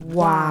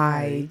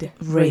Wide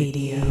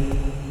Radio.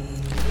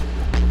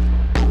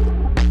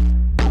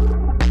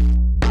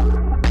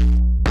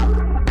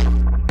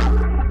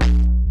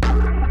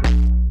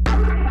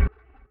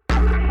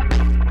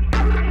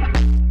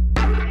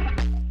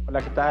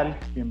 Hola, ¿qué tal?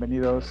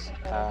 Bienvenidos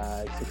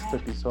al sexto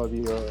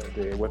episodio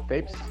de Web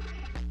Tapes,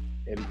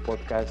 el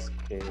podcast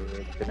que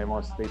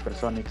tenemos de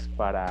Hypersonics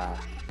para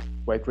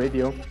Wide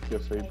Radio. Yo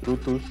soy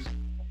Brutus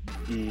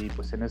y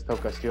pues en esta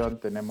ocasión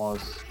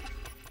tenemos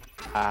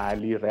a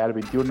Ali Real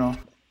 21.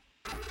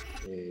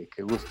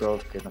 Qué gusto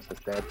que nos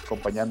esté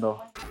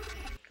acompañando.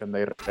 ¿Qué onda,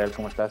 Real?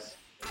 ¿Cómo estás?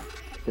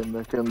 ¿Qué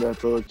onda?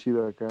 Todo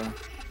chido acá,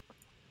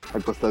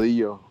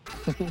 acostadillo.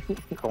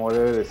 Como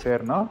debe de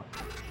ser, ¿no?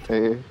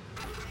 ¿Qué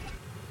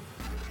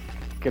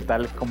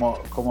tal? ¿Cómo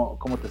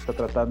te está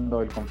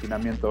tratando el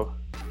confinamiento?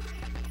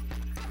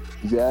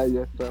 Ya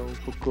está un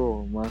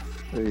poco más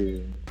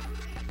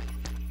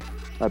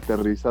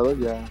aterrizado,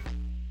 ya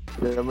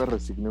me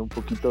resigné un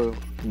poquito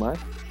más,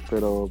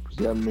 pero pues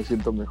ya me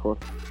siento mejor.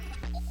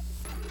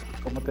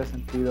 ¿Cómo te has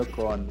sentido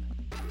con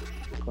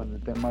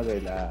el tema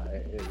de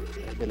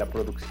la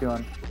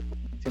producción?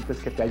 ¿Sientes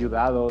que te ha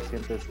ayudado?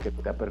 ¿Sientes que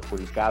te ha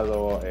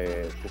perjudicado?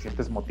 ¿Te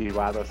sientes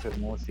motivado a hacer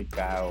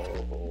música?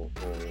 ¿O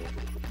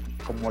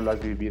cómo lo has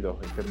vivido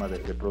el tema de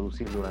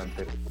producir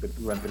durante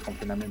el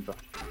confinamiento?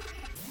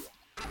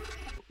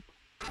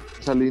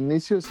 O sea, al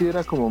inicio sí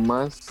era como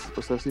más,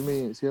 o sea, sí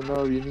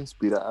andaba bien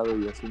inspirado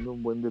y haciendo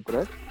un buen de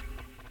track,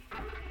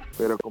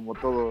 pero como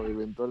todo,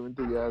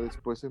 eventualmente ya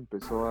después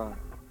empezó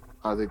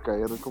a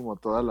decaer como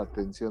toda la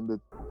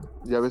atención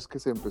ya ves que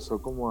se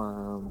empezó como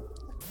a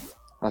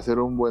hacer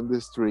un buen de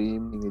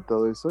streaming y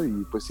todo eso,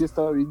 y pues sí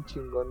estaba bien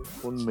chingón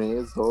un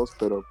mes, dos,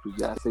 pero pues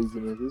ya 6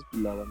 meses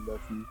pues la banda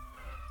así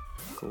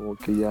como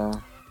que ya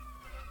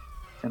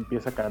Se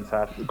empieza a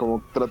cansar.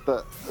 como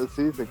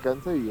sí, se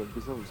cansa y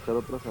empieza a buscar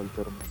otras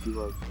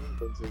alternativas, ¿no?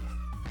 Entonces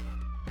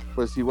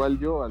pues igual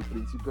yo al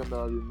principio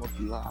andaba bien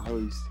motivado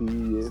y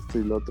sí, esto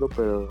y lo otro,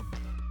 pero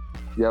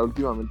ya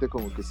últimamente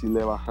como que sí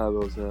le he bajado,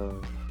 o sea,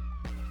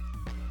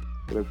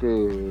 creo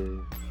que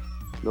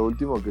lo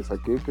último que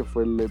saqué, que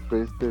fue el EP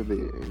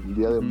de El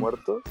Día de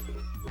Muertos,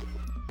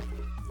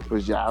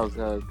 pues ya, o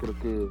sea, creo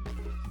que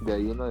de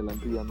ahí en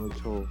adelante ya no he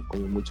hecho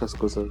como muchas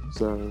cosas, o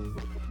sea,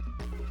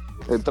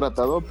 he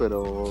tratado,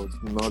 pero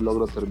no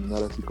logro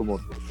terminar así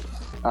como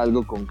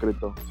algo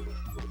concreto.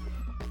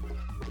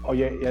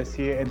 Oye, y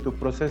así en tu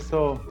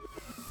proceso,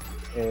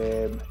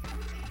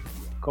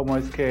 ¿cómo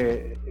es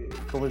que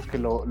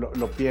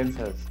lo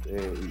piensas?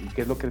 ¿Y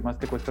qué es lo que más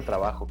te cuesta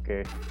trabajo?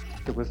 ¿Qué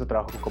te cuesta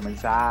trabajo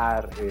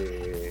comenzar?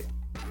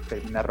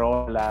 ¿Terminar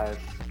rolas?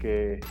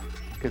 ¿Qué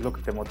es lo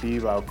que te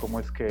motiva? ¿O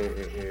cómo es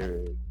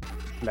que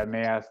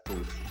planeas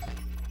tus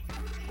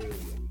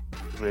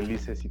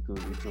releases y tus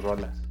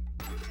rolas?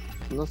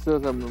 No sé, o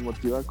sea, me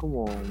motiva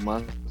como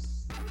más,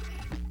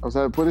 o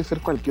sea, puede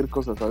ser cualquier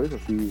cosa, ¿sabes?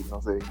 Así, no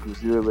sé,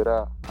 inclusive ver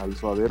al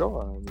suadero,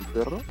 a mi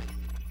perro,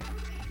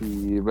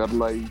 y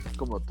verlo ahí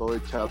como todo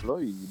echado,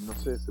 y no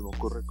sé, se me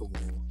ocurre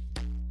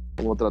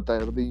como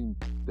tratar de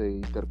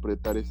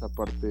interpretar esa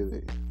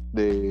parte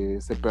de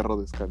ese perro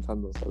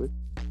descansando, ¿sabes?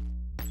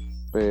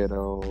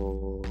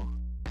 Pero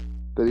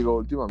te digo,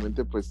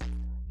 últimamente pues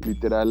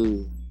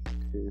literal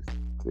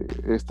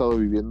he estado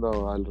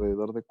viviendo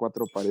alrededor de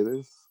 4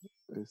 paredes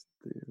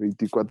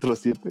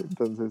 24/7,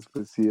 entonces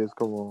pues sí es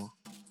como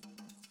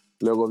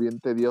luego bien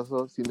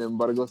tedioso. Sin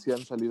embargo sí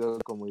han salido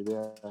como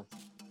ideas,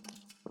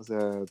 o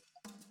sea,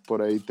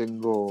 por ahí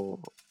tengo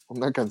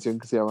una canción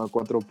que se llama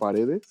Cuatro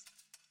Paredes,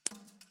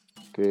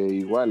 que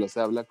igual, o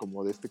sea, habla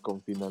como de este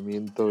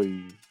confinamiento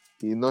y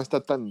no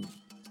está tan,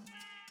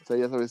 o sea,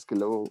 ya sabes que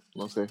luego,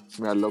 no sé,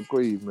 me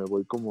aloco y me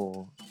voy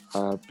como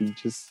a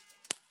pinches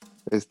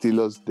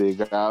estilos de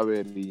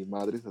Gaber y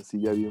madres así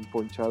ya bien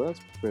ponchadas,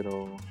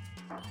 pero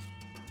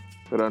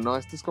no,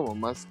 esto es como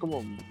más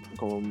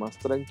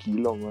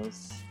tranquilo,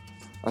 más,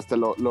 hasta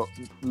lo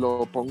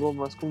pongo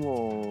más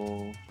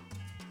como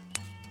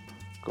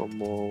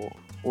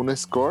un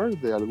score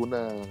de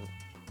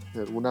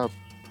alguna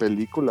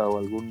película o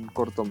algún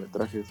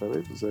cortometraje,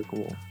 ¿sabes?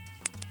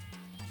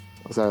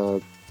 O sea,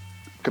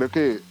 creo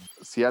que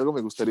si algo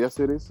me gustaría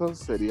hacer eso,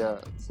 sería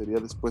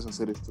después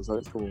hacer esto,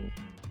 ¿sabes?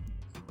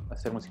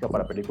 Hacer música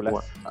para películas.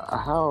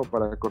 O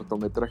para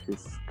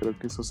cortometrajes. Creo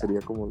que eso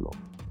sería como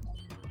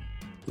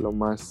lo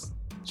más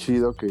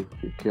chido que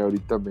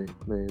ahorita me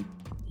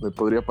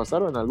podría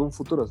pasar, o en algún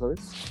futuro, ¿sabes?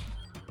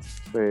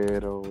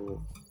 Pero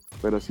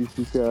sí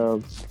sea,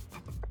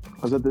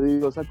 o sea, te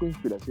digo, saco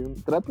inspiración,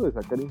 trato de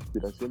sacar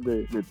inspiración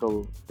de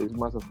todo. Es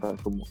más, hasta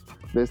como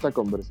de esta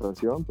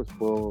conversación, pues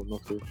puedo, no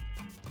sé,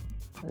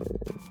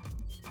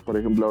 por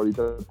ejemplo,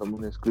 ahorita tomo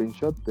un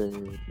screenshot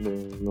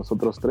de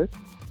nosotros tres.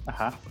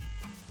 Ajá.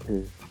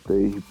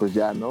 Y pues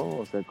ya, ¿no?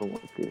 O sea, como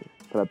que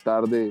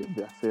tratar de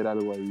hacer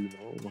algo ahí,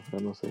 ¿no? O sea,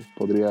 no sé,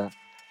 podría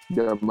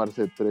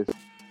llamarse tres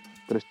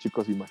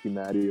chicos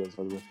imaginarios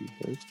o algo así,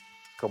 ¿sabes?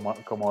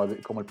 Como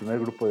el primer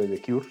grupo de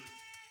The Cure.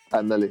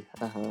 Ándale,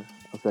 ajá.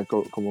 O sea,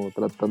 como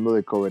tratando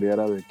de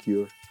coverear a The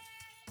Cure.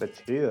 Está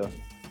chido.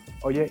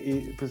 Oye,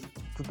 y pues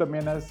tú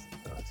también has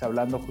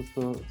hablando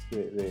justo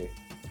de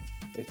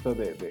esto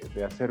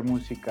de hacer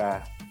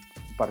música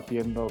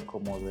partiendo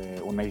como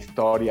de una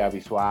historia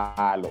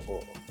visual o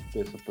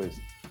de eso,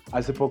 pues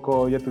hace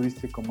poco ya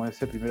tuviste como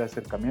ese primer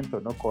acercamiento,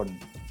 ¿no? Con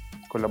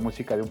la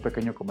música de un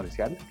pequeño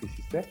comercial que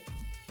hiciste.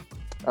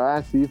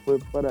 Ah, sí, fue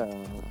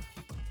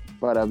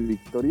para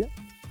Victoria.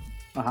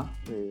 Ajá.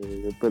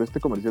 Pero este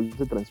comercial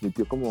se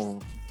transmitió como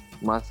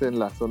más en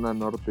la zona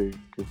norte,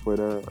 que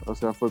fuera, o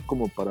sea, fue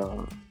como para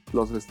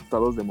los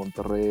estados de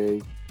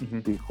Monterrey,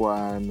 Uh-huh.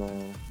 Tijuana,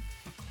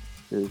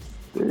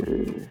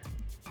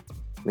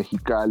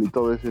 Mexicali,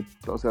 todo ese,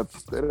 o sea,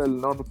 era el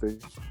norte,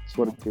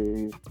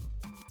 porque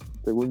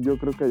según yo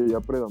creo que allá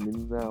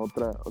predomina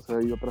otra, o sea,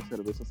 hay otras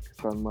cervezas que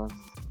están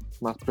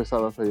más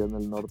pesadas allá en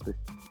el norte.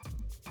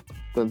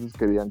 Entonces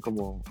querían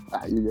como,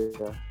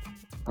 ya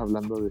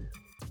hablando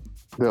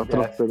de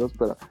otros pedos,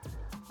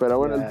 pero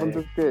bueno, el punto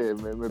es que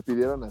me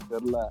pidieron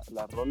hacer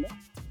la rola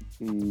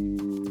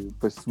y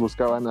pues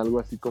buscaban algo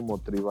así como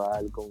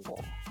tribal, como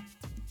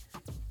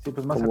sí,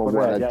 pues más como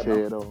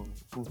guarachero, allá,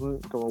 ¿no?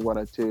 Como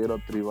guarachero,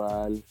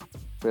 tribal,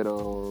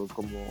 pero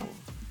como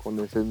con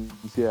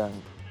esencia,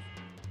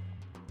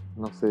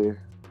 no sé,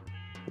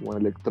 como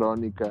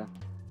electrónica.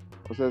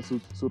 O sea,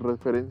 sus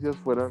referencias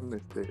fueron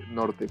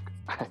Nortec.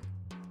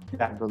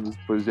 Entonces,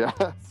 pues ya,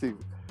 sí.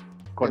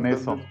 Con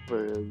entonces, eso.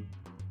 Pues,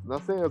 no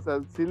sé, o sea,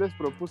 sí les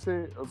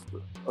propuse,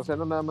 o sea,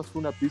 no nada más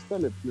fue una pista,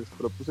 les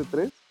propuse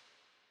 3.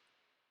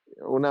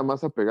 Una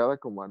más apegada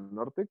como a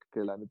Nortec, que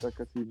la neta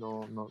casi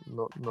no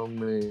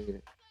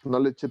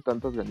le eché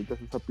tantas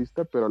ganitas a esa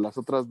pista, pero las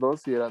otras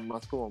 2 sí eran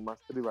más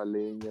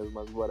tribaleñas,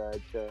 más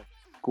guaracha,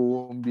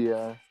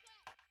 cumbia,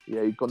 y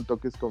ahí con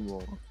toques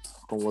como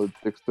de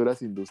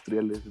texturas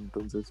industriales,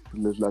 entonces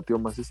pues, les latió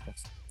más esta.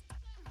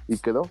 Y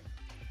quedó.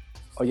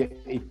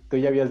 Oye, ¿y tú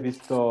ya habías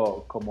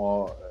visto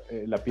como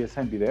la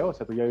pieza en video? O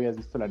sea, ¿tú ya habías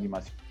visto la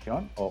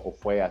animación o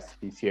fue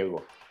así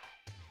ciego?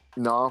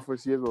 No, fue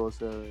ciego, o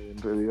sea, en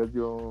realidad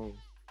yo,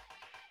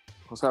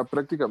 o sea,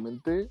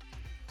 prácticamente,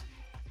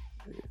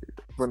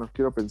 bueno,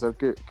 quiero pensar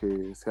que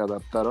se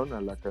adaptaron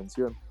a la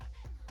canción,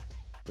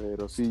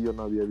 pero sí, yo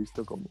no había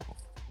visto como,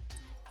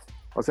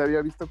 o sea,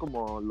 había visto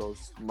como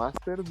los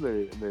masters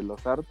de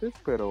los artes,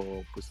 pero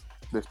pues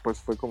después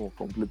fue como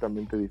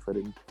completamente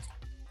diferente.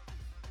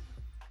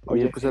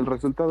 Oye, Y pues el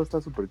resultado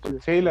está súper chido.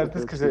 sí, la verdad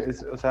es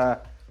que o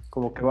sea,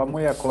 como que va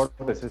muy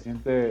acorde, se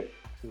siente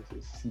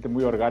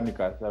muy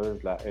orgánica, ¿sabes?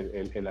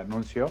 El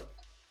anuncio.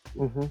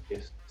 Uh-huh.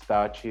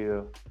 Estaba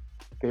chido.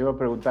 Te iba a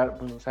preguntar,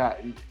 pues, o sea,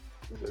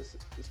 pues,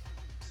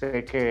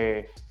 sé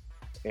que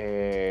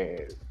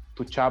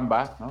tu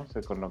chamba, ¿no? O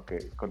sea, con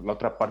la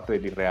otra parte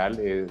del irreal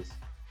es,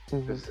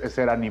 Uh-huh. es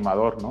ser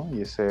animador, ¿no?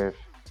 Y es ser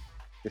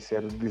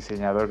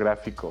diseñador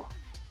gráfico.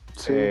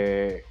 Sí.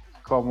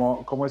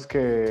 ¿Cómo es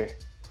que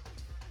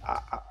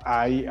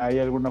hay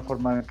alguna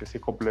forma en que se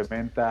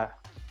complementa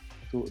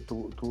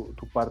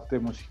tu parte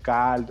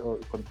musical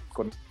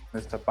con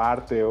esta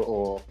parte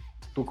o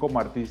tú como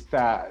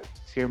artista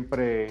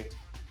siempre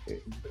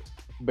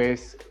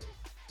ves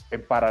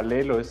en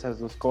paralelo esas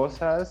dos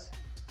cosas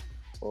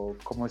o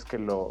cómo es que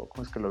lo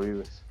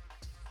vives?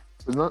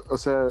 Pues no, o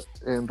sea,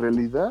 en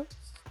realidad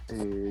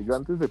yo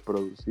antes de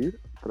producir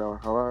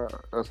trabajaba,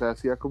 o sea,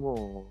 hacía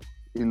como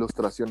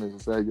ilustraciones, o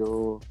sea,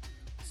 yo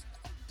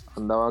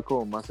andaba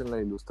como más en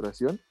la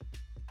ilustración,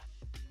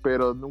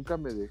 pero nunca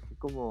me dejé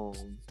como,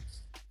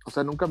 o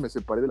sea, nunca me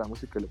separé de la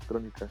música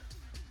electrónica.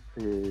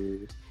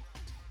 De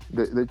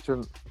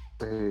hecho,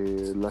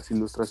 las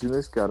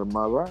ilustraciones que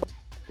armaba,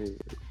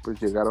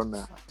 pues llegaron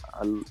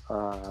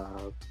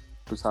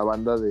pues a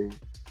banda de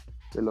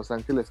Los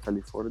Ángeles,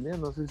 California.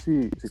 No sé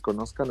si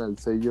conozcan al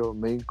sello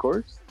Main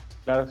Course.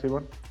 Claro, sí,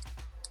 bueno.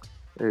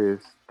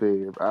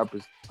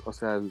 Pues, o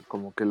sea,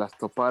 como que las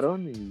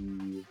toparon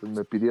y pues,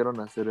 me pidieron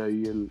hacer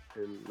ahí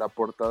la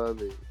portada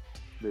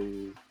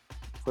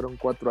fueron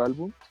 4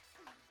 álbumes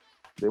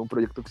de un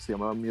proyecto que se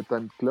llamaba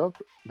Mutant Club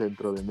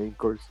dentro de Main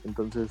Course.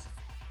 Entonces,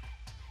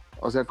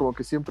 o sea, como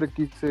que siempre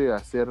quise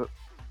hacer,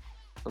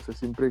 o sea,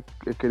 siempre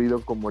he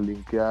querido como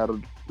linkear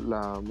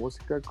la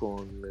música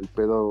con el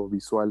pedo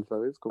visual,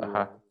 ¿sabes? Como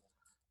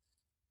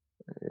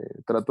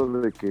trato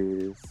de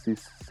que sí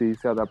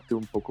se adapte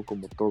un poco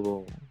como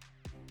todo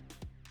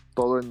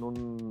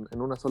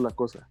en una sola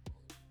cosa.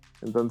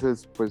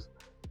 Entonces, pues,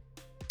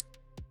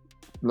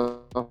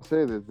 no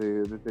sé,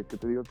 desde que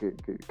te digo que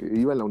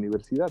iba a la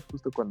universidad,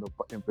 justo cuando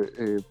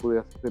pude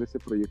hacer ese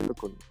proyecto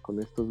con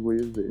estos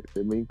güeyes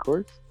de Main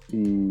Course,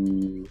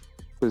 y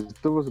pues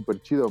estuvo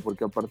súper chido,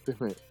 porque aparte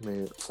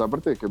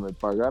aparte de que me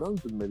pagaron,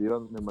 pues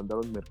me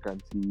mandaron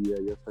mercancía,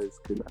 ya sabes,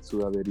 que la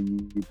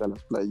sudaderita,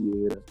 las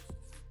playeras,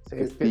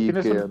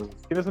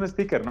 tienes un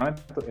sticker, ¿no?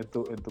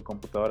 En tu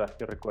computadora,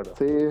 yo recuerdo.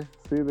 Sí,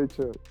 de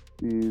hecho,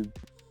 y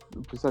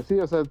pues así,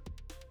 o sea,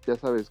 ya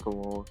sabes,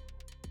 como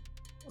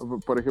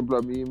por ejemplo,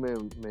 a mí me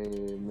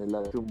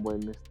late un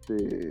buen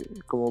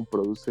cómo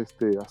produce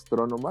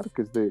Astronomar,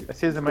 que es de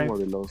Así es de como Main,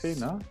 de los, sí,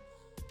 ¿no?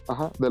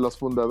 Ajá, de los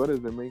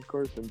fundadores de Main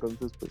Course.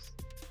 Entonces, pues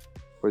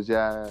pues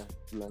ya,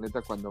 la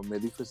neta, cuando me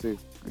dijo ese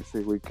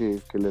güey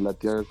que le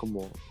latía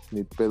como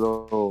mi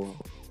pedo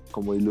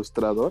como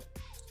ilustrador,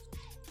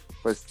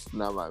 pues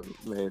nada más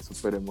me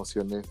súper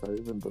emocioné,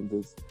 ¿sabes?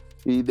 Entonces,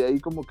 y de ahí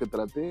como que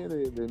traté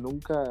de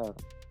nunca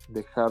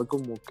dejar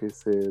como que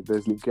se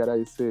deslinkeara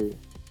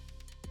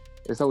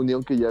esa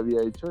unión que ya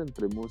había hecho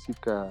entre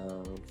música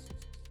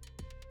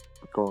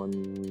con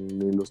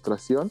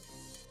ilustración.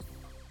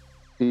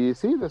 Y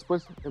sí,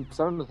 después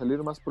empezaron a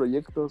salir más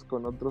proyectos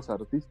con otros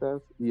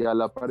artistas y a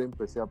la par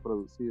empecé a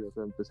producir, o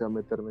sea, empecé a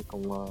meterme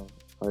como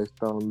a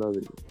esta onda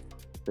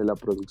de la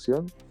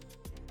producción.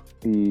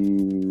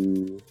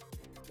 Y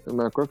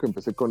me acuerdo que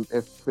empecé con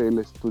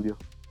FL Studio.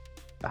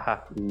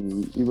 Ajá.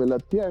 Y me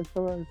latía,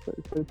 estaba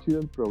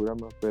chido el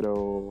programa,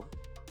 pero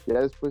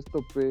ya después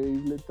topé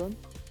Ableton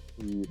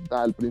y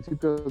al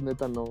principio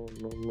neta no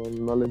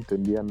le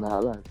entendía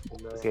nada.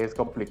 Sí, es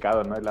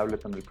complicado, ¿no? El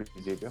Ableton al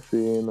principio.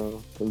 Sí, no,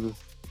 entonces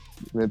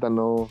neta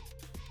no,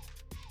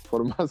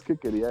 por más que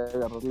quería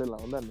agarrarle la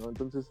onda, ¿no?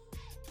 Entonces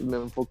me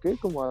enfoqué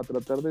como a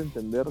tratar de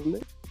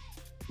entenderle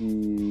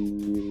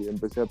y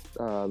empecé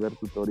a ver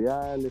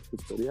tutoriales,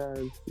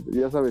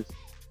 ya sabes,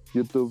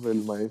 YouTube,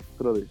 el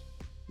maestro de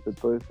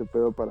todo ese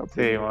pedo para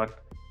aprender. Sí, amor.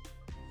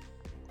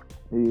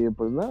 Y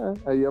pues nada,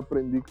 ahí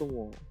aprendí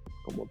como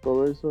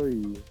todo eso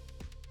y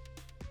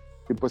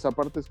pues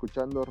aparte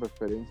escuchando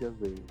referencias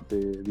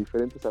de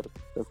diferentes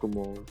artistas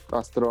como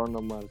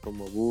Astronomer,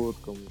 como Wood,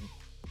 como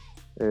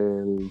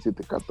el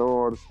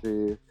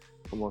 714,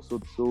 como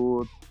Sud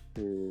Sud,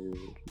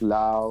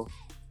 Lao,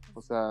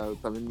 o sea,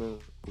 también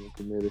como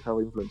que me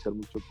dejaba influenciar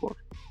mucho por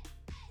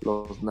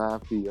los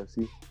Nafi y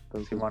así,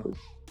 entonces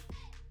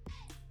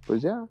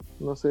pues ya,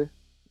 no sé,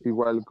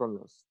 igual con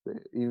los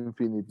de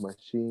Infinite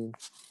Machine,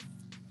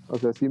 o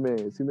sea, sí me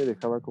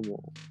dejaba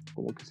como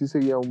que sí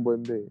seguía un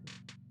buen de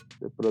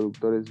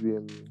productores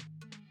bien,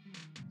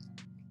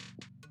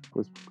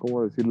 pues,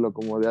 ¿cómo decirlo?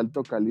 Como de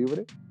alto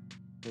calibre.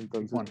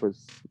 Entonces,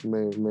 pues,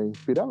 me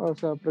inspiraba, o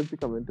sea,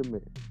 prácticamente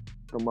me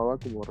tomaba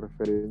como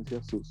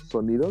referencia sus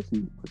sonidos y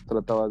pues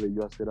trataba de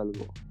yo hacer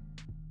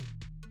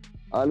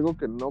algo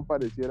que no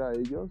pareciera a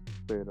ellos,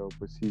 pero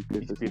pues sí que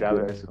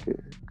inspirado en eso. Que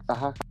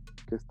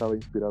estaba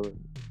inspirado en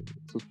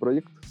sus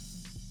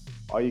proyectos.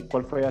 Oye,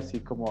 ¿cuál fue así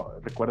como,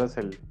 recuerdas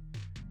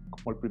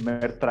como el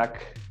primer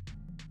track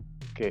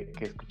que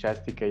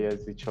escuchaste y que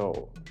hayas dicho,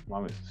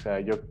 mames, o sea,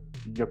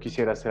 yo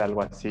quisiera hacer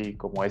algo así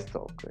como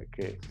esto,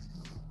 que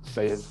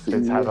hayas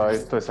pensado,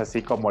 esto es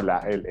así como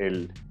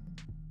el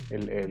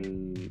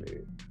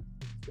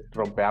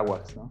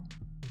rompeaguas, ¿no?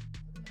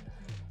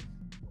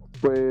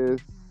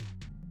 Pues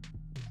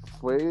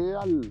fue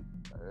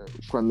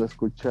cuando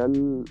escuché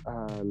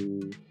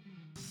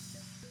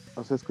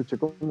o sea, escuché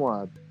como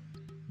a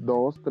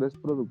 2, 3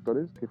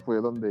 productores, que fue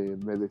donde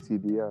me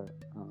decidí a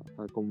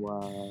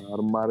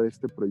armar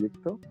este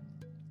proyecto.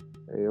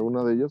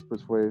 Uno de ellos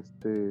pues fue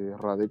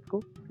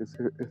Radeko, que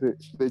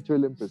de hecho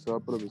él empezó a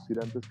producir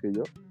antes que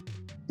yo,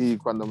 y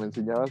cuando me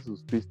enseñaba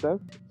sus pistas,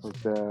 o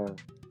sea,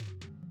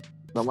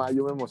 nomás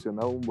yo me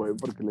emocionaba un buen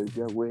porque le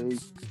decía, güey,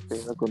 qué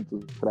pena con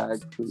tus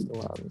tracks, no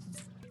mames,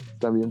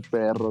 están bien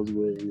perros,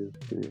 güey.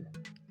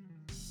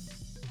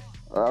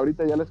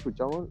 Ahorita ya los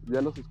escuchamos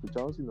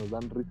y nos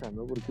dan risa,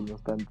 ¿no? Porque no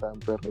están tan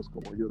perros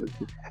como yo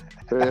decía.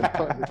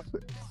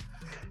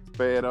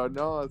 Pero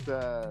no, o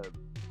sea,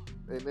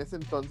 en ese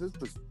entonces,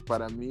 pues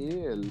para mí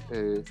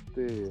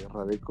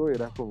Radeko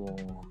era como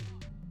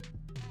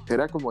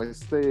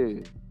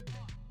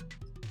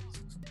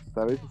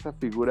 ¿sabes? Esa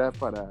figura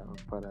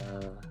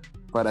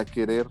para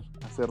querer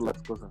hacer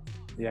las cosas.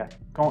 Ya.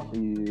 ¿Cómo?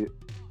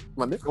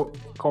 ¿Mande?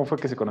 ¿Cómo fue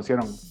que se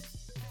conocieron?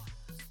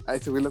 A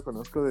ese güey lo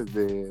conozco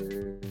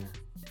desde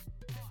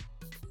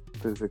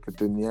que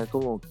tenía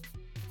como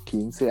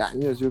 15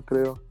 años, yo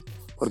creo,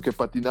 porque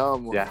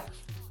patinábamos. Ya.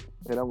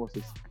 Éramos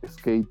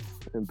skates,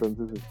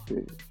 entonces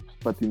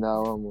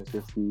patinábamos y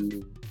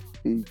así,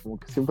 y como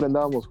que siempre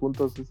andábamos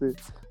juntos.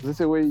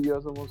 Ese güey y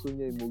yo somos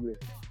uña y mugre,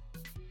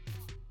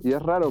 y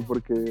es raro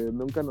porque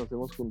nunca nos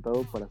hemos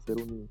juntado para hacer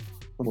un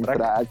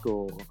track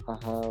o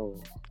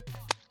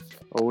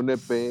un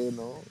EP,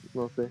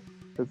 no sé,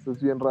 esto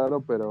es bien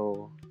raro,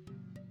 pero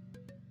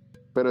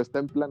está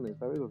en planes,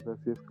 ¿sabes? O sea,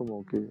 sí es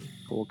como que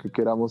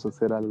queramos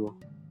hacer algo,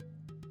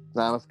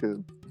 nada más que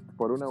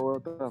por una u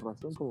otra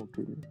razón como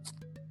que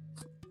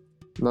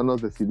no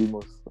nos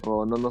decidimos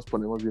o no nos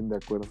ponemos bien de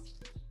acuerdo.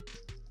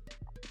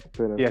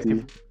 Pero y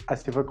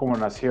así fue como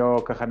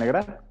nació Caja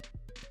Negra.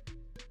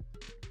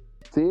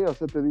 Sí, o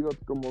sea, te digo,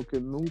 como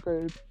que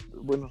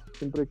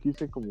siempre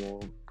quise como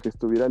que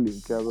estuviera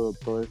linkeado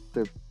toda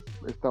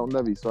esta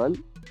onda visual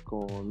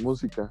con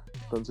música.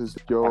 Entonces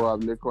yo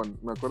hablé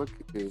me acuerdo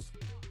que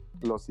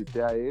lo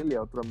cité a él y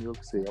a otro amigo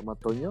que se llama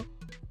Toño,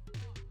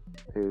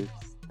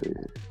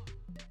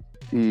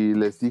 y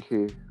les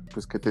dije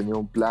pues que tenía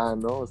un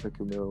plan, ¿no? O sea,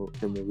 que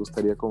me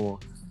gustaría como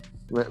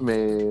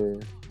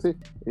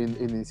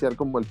iniciar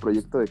como el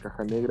proyecto de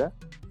Caja Negra.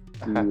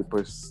 Ajá. Y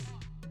pues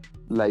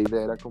la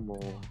idea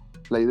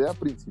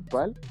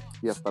principal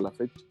y hasta la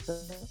fecha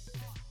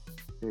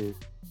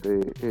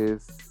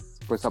es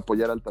pues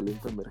apoyar al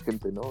talento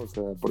emergente, ¿no? O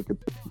sea, porque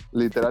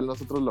literal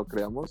nosotros lo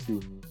creamos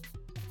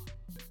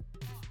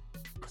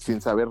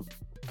sin saber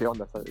qué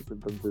onda, ¿sabes?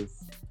 Entonces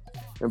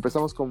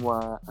empezamos como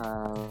a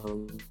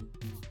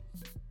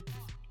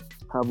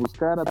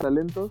buscar a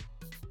talentos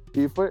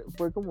y fue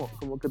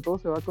como que todo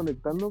se va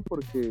conectando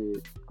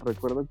porque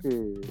recuerdo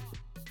que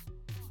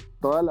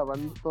toda la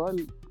banda,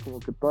 como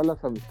que todas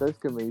las amistades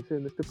que me hice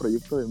en este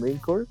proyecto de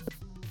Maincore,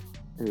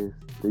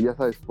 ya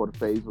sabes, por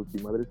Facebook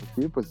y madres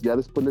así, pues ya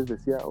después les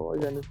decía,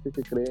 oigan, ¿qué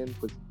creen?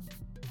 Pues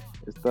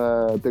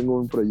tengo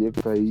un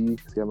proyecto ahí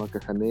que se llama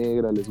Caja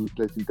Negra, les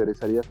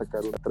interesaría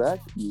sacar un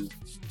track, y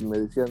me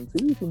decían,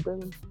 sí, sin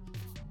pena.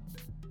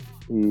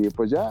 Y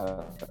pues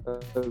ya,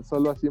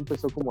 solo así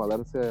empezó como a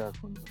darse a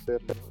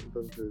conocer, ¿no?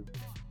 Entonces,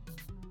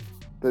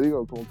 te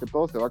digo, como que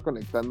todo se va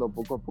conectando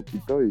poco a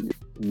poquito y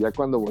ya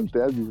cuando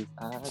volteas dices,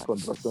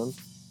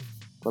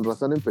 con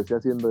razón empecé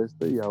haciendo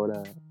esto y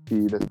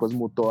después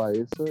mutó a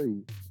eso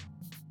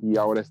y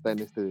ahora está en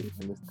este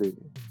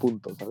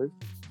punto, ¿sabes?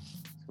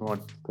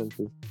 Bueno.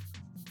 Entonces,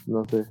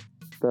 no sé,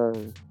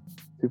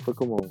 sí fue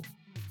como,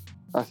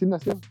 así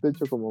nació, de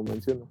hecho, como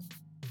menciono.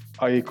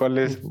 Oye, ¿cuál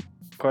es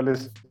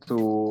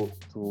tu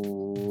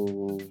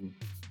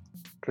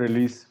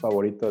release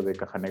favorito de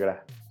Caja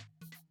Negra?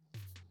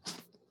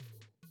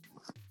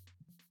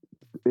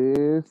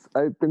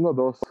 Tengo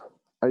dos.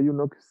 Hay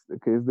uno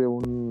que es de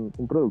un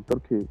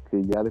productor que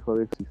ya dejó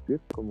de existir,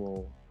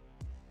 como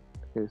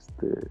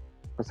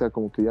o sea,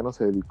 como que ya no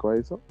se dedicó a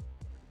eso,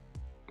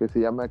 que se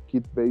llama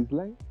Kid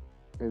Baseline.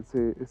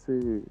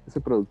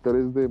 Ese productor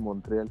es de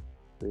Montreal,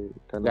 de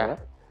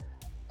Canadá.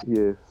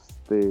 Yeah.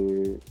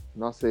 Y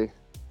no sé,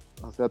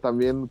 o sea,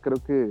 también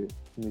creo que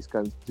mis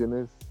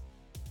canciones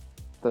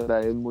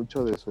traen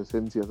mucho de su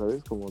esencia,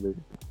 ¿sabes? Como de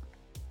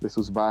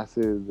sus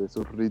bases, de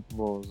sus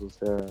ritmos, o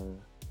sea,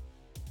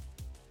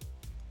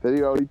 te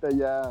digo, ahorita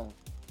ya,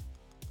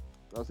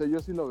 o sea, yo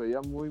sí lo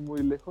veía muy,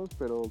 muy lejos,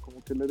 pero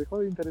como que le dejó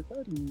de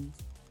interesar y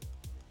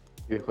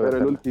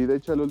de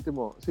hecho el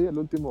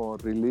último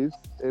release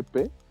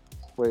EP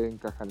fue en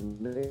Caja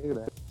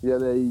Negra, ya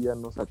de ahí ya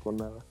no sacó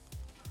nada.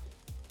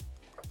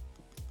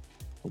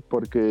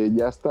 Porque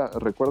ya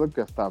recuerdo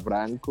que hasta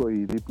Branco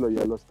y Diplo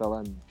ya lo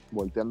estaban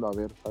volteando a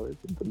ver, ¿sabes?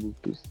 Entonces,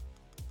 pues,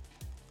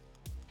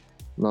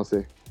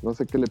 no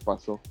sé qué le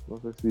pasó, no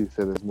sé si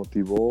se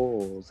desmotivó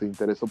o se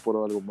interesó por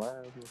algo más,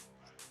 ¿no?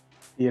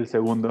 ¿Y el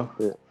segundo?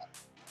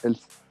 El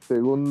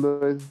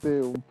segundo es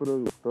de un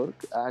productor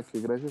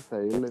que gracias a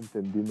él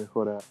entendí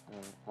mejor a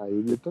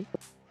Ableton,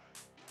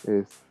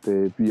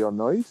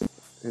 Bionoise,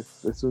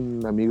 es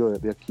un amigo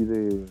de aquí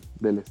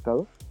del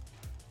estado,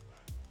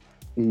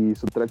 y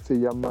su track se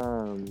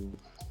llama,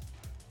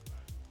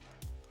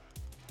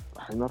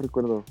 no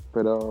recuerdo,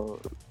 pero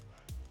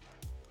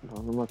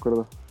no me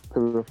acuerdo, se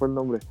me fue el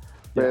nombre.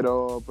 Yeah.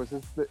 Pero pues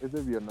es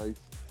de Bionoise,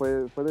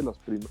 fue de los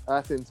primeros.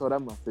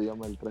 Sensorama se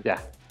llama el track.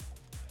 Ya.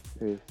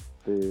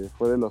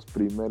 Fue de los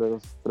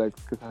primeros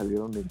tracks que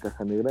salieron en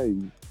Caja Negra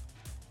y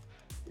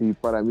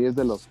para mí es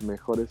de los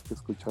mejores que he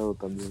escuchado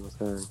también. O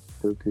sea,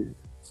 creo que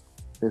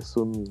es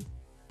un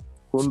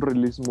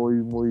release muy,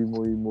 muy,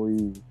 muy,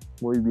 muy,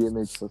 muy bien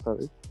hecho,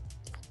 ¿sabes?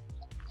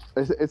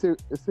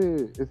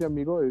 Ese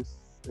amigo es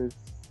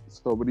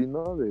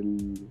sobrino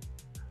del,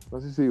 no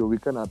sé si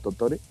ubican a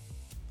Totore.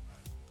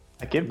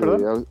 ¿A quién,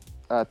 perdón?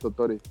 A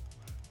Totore,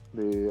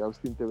 de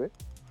Austin TV.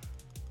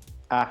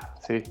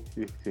 Sí.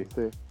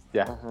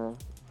 Ya. Ajá.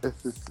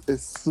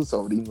 Es su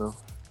sobrino.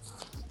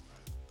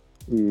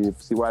 Y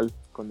pues igual,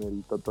 con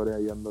el Totore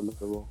ahí ando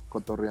luego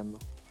cotorreando.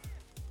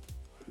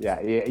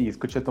 Ya, ¿y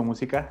escucha tu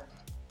música?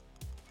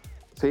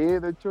 Sí,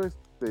 de hecho,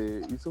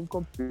 hizo un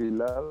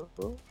compilado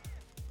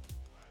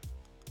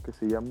que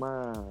se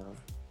llama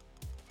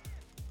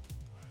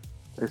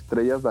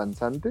Estrellas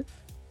Danzantes.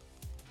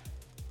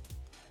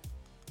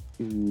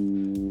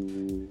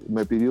 Y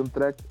me pidió un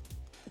track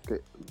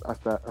que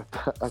hasta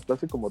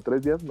hace como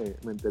 3 días me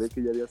enteré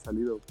que ya había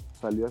salido.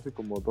 Salió hace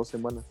como 2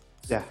 semanas.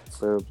 Ya.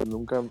 Pero pues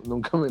nunca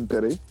me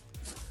enteré.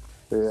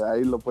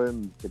 Ahí lo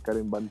pueden checar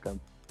en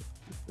Bandcamp.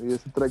 Y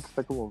ese track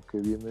está como que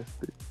bien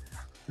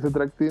Ese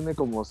track tiene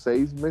como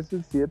 6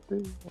 meses,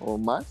 7 o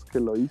más que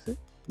lo hice.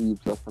 Y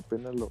pues hasta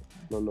apenas lo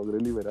logré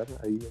liberar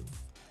ahí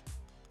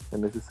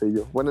en ese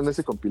sello. Bueno, en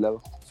ese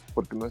compilado,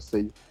 porque no es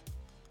sello.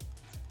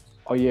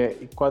 Oye,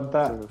 ¿y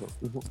cuánta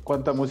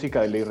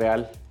música de la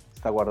Irreal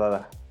está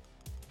guardada?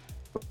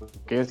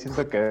 Porque yo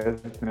siento que debe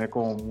tener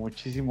como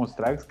muchísimos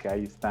tracks que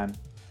ahí están.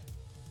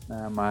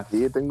 Nada más.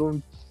 Sí, tengo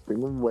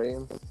un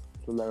buen.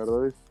 Pues la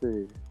verdad, es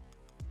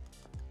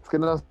que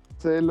no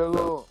sé,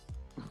 luego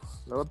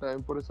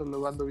también por eso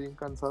luego ando bien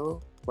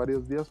cansado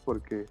varios días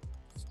porque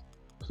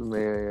pues,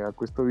 me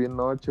acuesto bien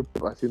noche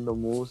haciendo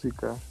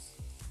música.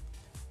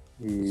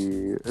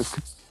 Y es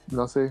que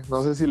no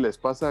sé si les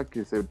pasa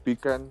que se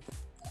pican.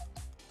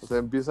 O sea,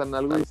 empiezan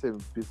algo y se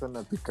empiezan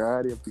a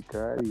picar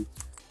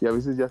y a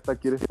veces ya hasta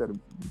quieres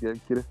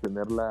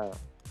tenerla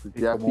pues,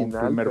 ya como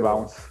final. Un primer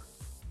bounce.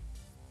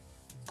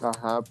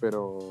 Ajá,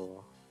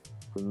 pero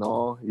pues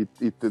no,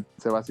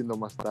 se va haciendo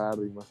más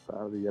tarde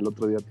y al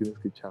otro día tienes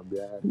que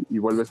chambear y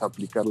vuelves a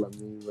aplicar la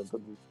misma,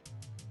 entonces.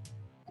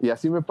 Y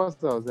así me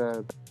pasa, o sea,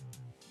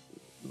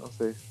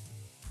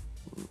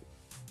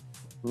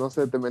 no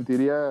sé, te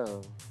mentiría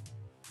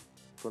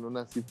con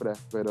una cifra,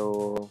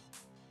 pero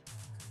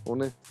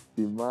un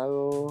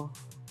estimado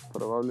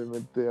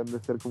probablemente han de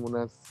ser como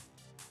unas,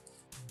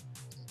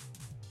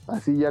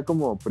 así ya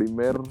como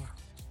primer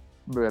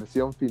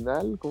versión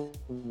final, como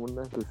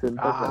unas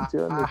 60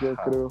 canciones, yo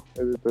creo.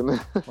 De tener.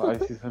 Ay,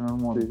 sí, son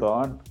un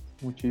montón, sí.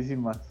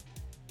 Muchísimas.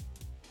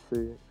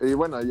 Sí, y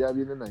bueno, ya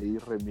vienen ahí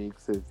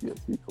remixes y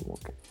así como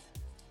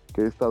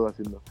que he estado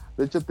haciendo.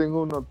 De hecho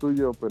tengo uno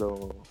tuyo, pero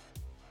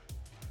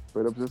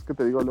pues es que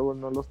te digo, luego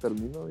no los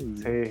termino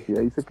y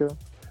ahí se quedan.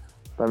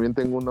 También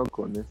tengo uno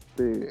con es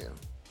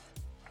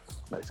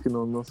que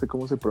no sé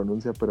cómo se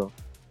pronuncia, pero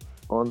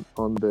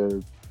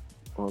Underwear,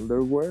 no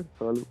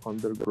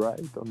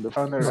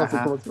sé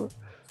cómo se llama.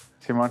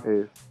 Simón.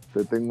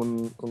 Tengo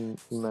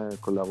una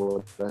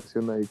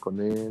colaboración ahí con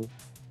él.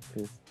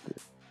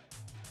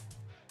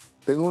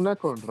 Tengo una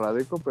con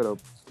Radeco, pero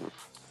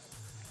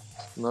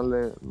no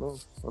le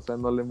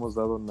hemos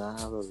dado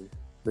nada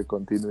de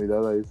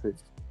continuidad a ese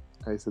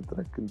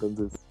track.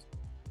 Entonces,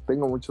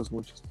 tengo muchos,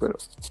 pero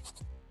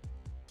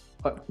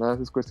nada,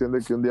 es cuestión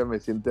de que un día me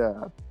siente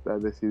a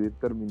decidir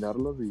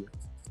terminarlos y...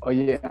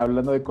 Oye,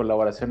 hablando de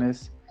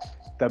colaboraciones,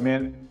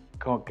 también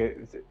como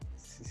que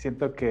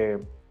siento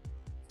que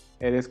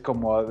eres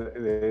como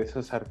de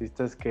esos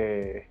artistas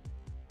que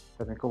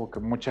también como que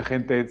mucha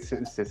gente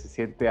se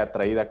siente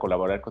atraída a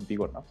colaborar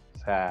contigo, ¿no? O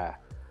sea,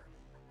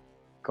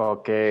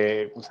 como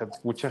que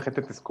mucha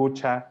gente te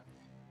escucha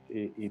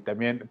y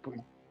también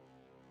pues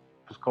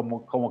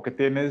como que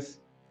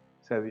tienes,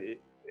 o sea,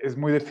 es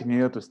muy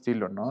definido tu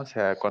estilo, ¿no? O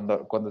sea,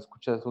 cuando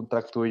escuchas un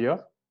track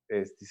tuyo,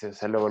 dices, o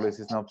sea, luego le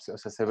dices, no, pues, o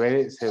sea, se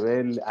ve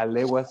a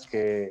leguas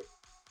que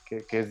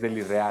es del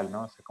irreal,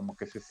 ¿no? O sea, como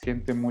que se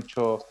siente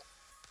mucho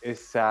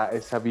esa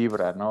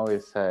vibra, ¿no?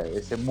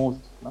 Ese mood,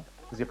 ¿no?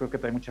 Pues yo creo que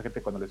hay mucha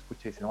gente cuando lo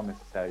escucha y dice, no, o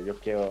sea, yo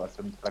quiero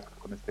hacer un track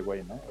con este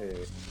güey, ¿no?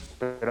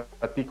 Pero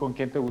a ti, ¿con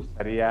quién te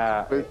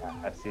gustaría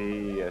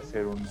así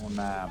hacer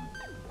una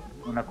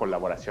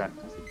colaboración?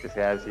 Así que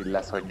sea así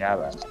la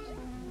soñada, ¿no?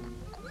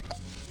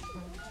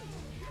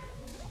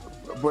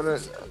 Bueno,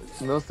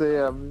 no sé,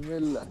 a mí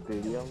me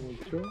latería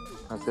mucho.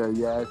 O sea,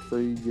 ya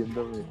estoy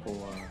yéndome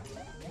como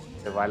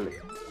Te vale.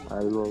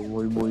 Algo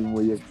muy, muy,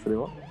 muy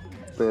extremo.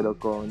 Pero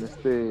con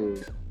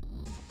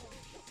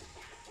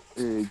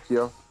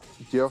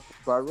Geoff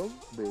Barrow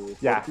de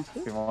Portishead.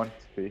 Simón,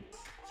 sí.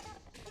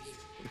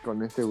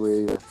 Con ese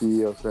güey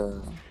así, o sea,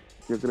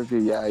 yo creo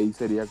que ya ahí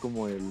sería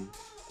como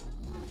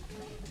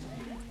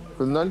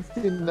pues no el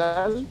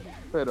final,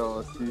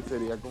 pero sí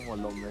sería como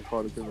lo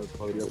mejor que me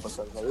podría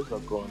pasar, ¿sabes? O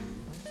con,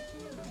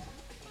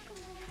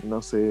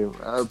 no sé,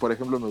 por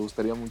ejemplo, me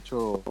gustaría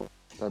mucho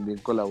también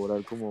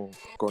colaborar como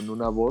con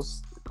una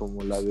voz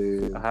como la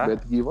de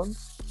Beth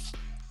Gibbons,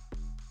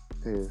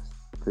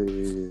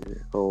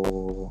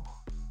 o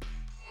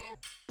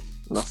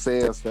no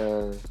sé, o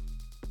sea,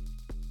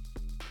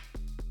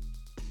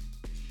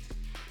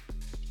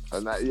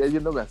 ya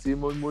yéndome así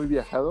muy, muy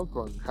viajado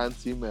con Hans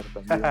Zimmer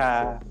también.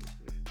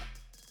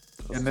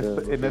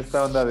 En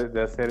esta onda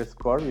de hacer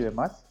score y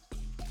demás.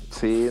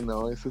 Sí,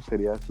 no, eso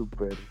sería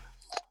súper.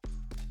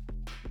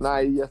 No,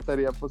 ahí ya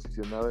estaría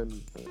posicionado o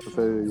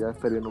sea, ya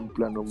estaría en un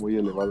plano muy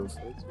elevado,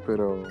 ¿sabes?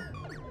 Pero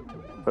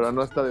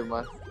no está de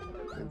más.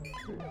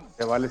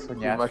 Te vale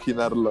soñar.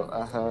 Imaginarlo,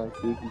 ajá,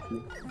 sí.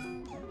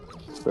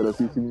 Pero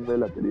sí me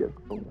latería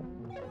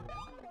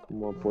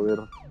como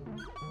poder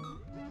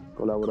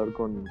colaborar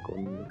con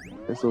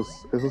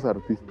esos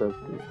artistas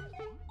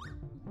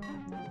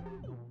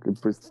que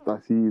pues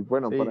así,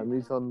 bueno, sí. Para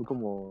mí son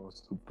como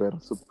súper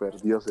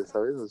dioses,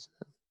 ¿sabes? O sea.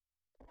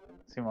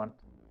 Simón.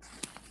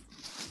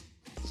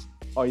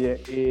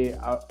 Oye, y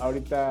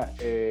ahorita,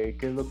 ¿qué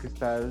es lo que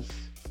estás,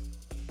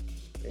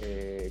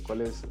 cuál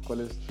es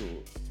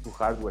tu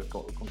hardware?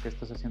 ¿Con qué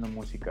estás haciendo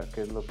música?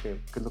 ¿Qué es lo que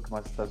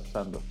más estás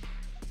usando?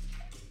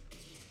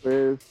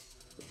 Pues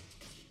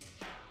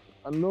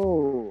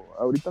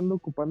ahorita ando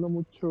ocupando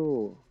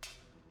mucho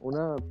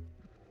una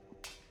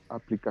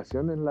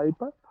aplicación en la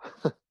iPad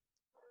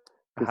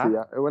que se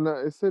llama, bueno,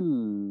 es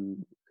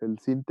el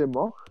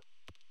Synthemog.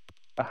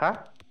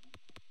 Ajá.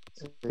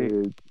 Sí.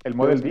 El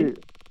Model D.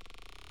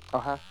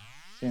 Ajá.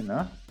 Sí,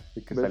 ¿no?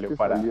 Sí, que ¿ves salió que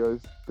salió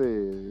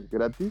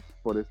gratis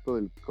por esto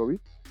del COVID?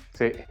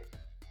 Sí.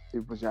 Y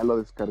pues ya lo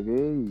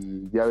descargué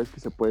y ya ves que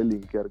se puede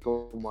linkear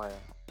como a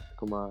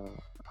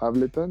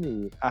Ableton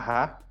y...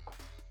 Ajá.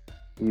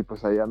 Y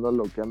pues ahí ando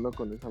loqueando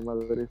con esa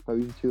madre, está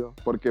bien chido.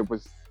 Porque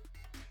pues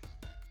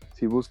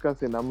si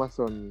buscas en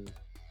Amazon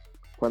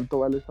 ¿cuánto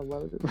vale esa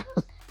madre?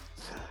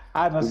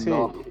 No, pues sí.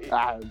 No.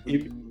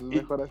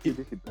 Mejor así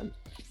digital.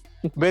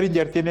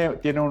 Behringer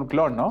tiene un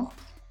clon, ¿no?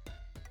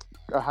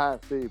 Ajá,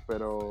 sí,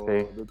 pero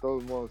de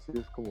todos modos sí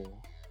es como...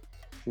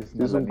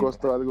 Sí es un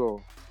costo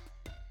algo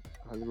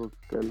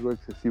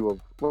excesivo.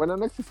 Bueno,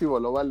 no excesivo,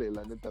 lo vale,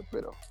 la neta,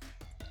 pero...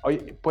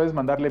 Oye, ¿puedes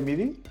mandarle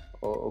MIDI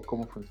o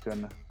cómo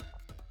funciona?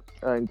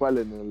 ¿En cuál?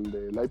 ¿En el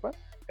del iPad?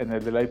 En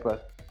el del iPad.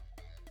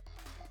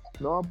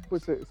 No,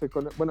 pues se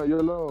conecta. Bueno, yo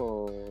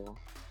lo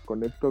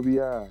conecto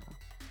vía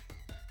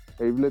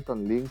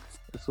Ableton Link.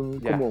 Es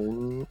Ya. como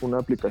una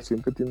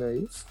aplicación que tiene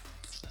ahí.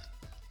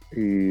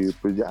 Y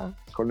pues ya,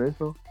 con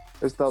eso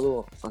he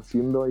estado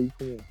haciendo ahí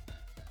como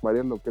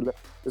varias loqueras.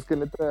 Es que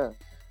neta,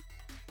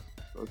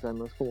 o sea,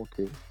 no es como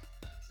que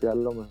sea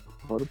lo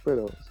mejor,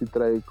 pero sí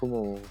trae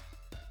como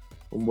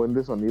un buen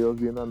de sonidos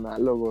bien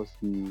análogos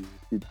y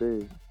sí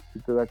te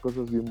da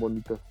cosas bien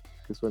bonitas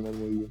que suenan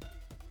muy bien.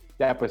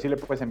 Ya, pues sí le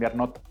puedes enviar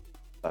notas,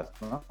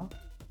 ¿no?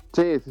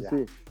 Sí, Ya.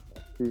 sí.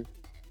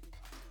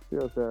 Sí,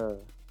 o sea,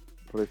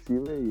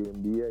 recibe y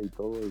envía y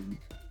todo y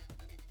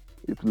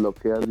pues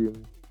bloquea bien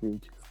chido.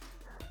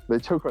 De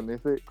hecho, con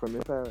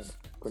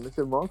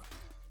ese mod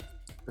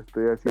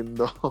estoy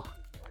haciendo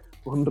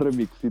un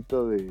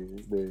remixito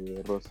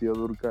de Rocío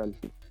Dúrcal,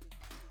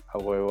 A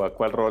huevo, ¿a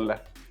cuál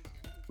rola?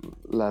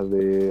 la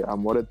de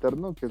Amor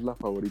Eterno, que es la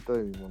favorita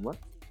de mi mamá.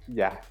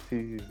 Ya,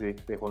 sí, de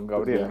Juan Pues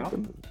Gabriel, ya, ¿no?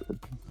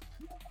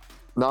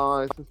 No,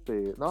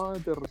 no,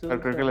 es de Rocío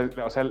Pero creo Dúrcal.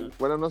 que, o sea,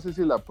 Bueno, no sé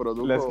si la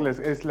produjo.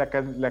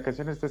 la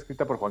canción está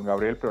escrita por Juan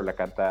Gabriel, pero la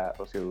canta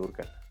Rocío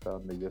Dúrcal, hasta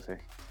donde yo sé.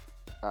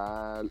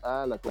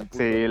 La compuso.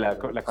 Sí, la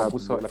Pues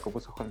compuso, ya. la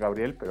compuso Juan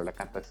Gabriel, pero la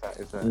canta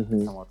Ujú.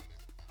 esa morra.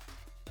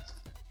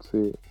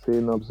 Sí,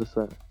 no, pues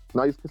esa.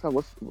 No, es que esa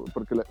voz,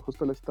 porque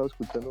justo la he estado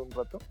escuchando un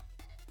rato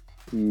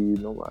y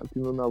no,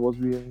 tiene una voz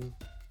bien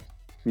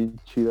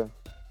chida.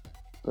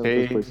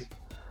 Entonces, Sí, pues,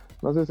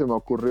 no sé, se me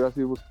ocurrió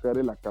así buscar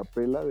el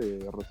acapela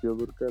de Rocío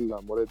Dúrcal, El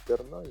Amor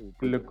Eterno. Y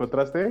pues, ¿lo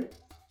encontraste?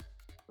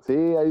 sí,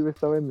 ahí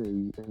estaba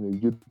en el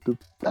YouTube.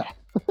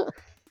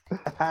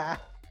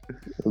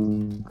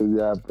 Pues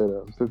ya,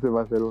 pero ese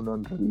va a ser un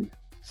on-release.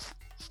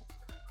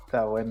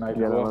 Está bueno, ahí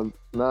Ya luego.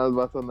 nada más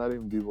va a sonar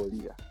en vivo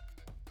y ya.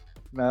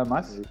 Nada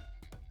más.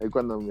 Ahí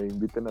cuando me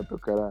inviten a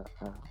tocar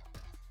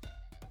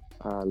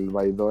al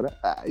Baidora,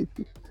 ay,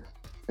 sí,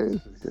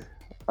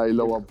 ahí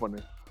lo voy a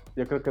poner.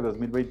 Yo creo que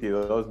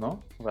 2022,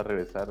 ¿no? Va a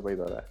regresar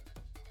Vaidora.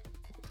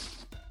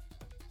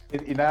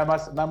 Y nada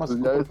más Pues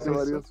ya he ocupas hecho eso.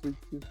 varios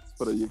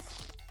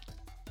proyectos.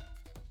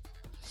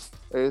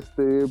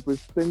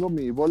 Pues tengo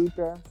mi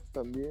Volca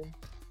también,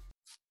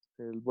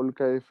 el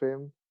Volca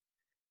FM,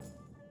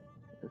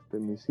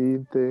 mi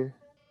Cinte.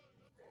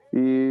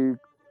 ¿Y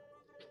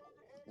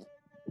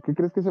qué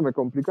crees que se me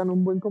complican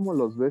un buen como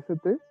los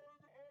VST?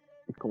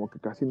 Y como que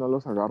casi no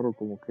los agarro,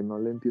 como que no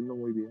le entiendo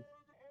muy bien.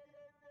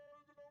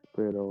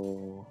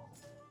 Pero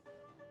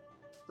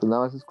pues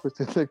nada más es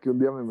cuestión de que un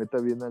día me meta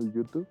bien al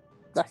YouTube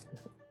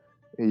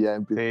y ya Sí,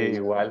 empiece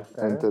igual.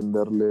 a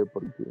entenderle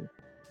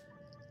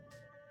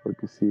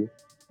porque sí.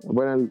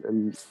 Bueno,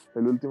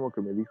 el último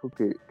que me dijo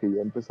que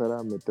ya empezara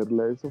a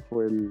meterle a eso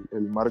fue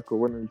el Marco,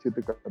 bueno, el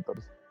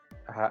 714.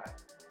 Ajá.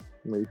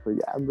 Me dijo,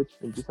 ya,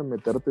 empieza a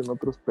meterte en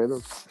otros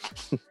pedos.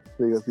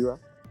 Digo, así va.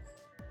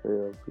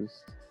 Pero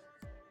pues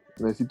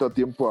necesito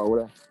tiempo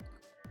ahora.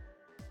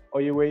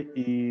 Oye, güey,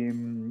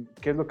 ¿y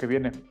qué es lo que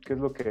viene? ¿Qué es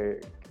lo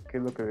que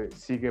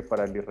sigue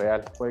para el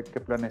Irreal? ¿Qué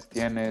planes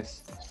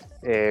tienes?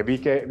 Vi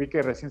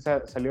que recién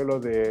salió lo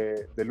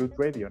de Loot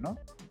Radio, ¿no?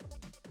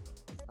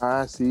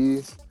 Ah,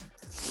 sí.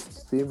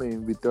 Sí, me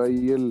invitó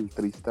ahí el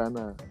Tristán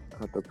a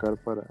tocar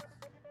para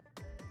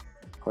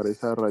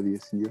esa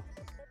radiecilla.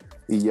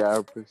 Y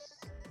ya, pues.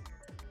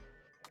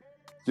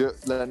 Yo,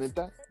 la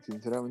neta,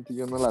 sinceramente,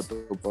 yo no la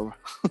topaba.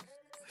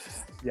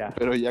 Ya.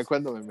 Pero ya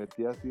cuando me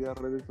metí así a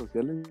redes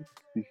sociales,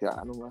 dije,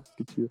 no más,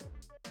 qué chido.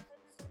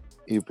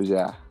 Y pues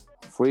ya,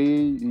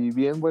 fui y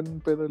bien buen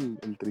pedo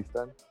el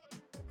Tristán.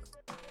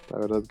 La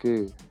verdad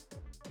que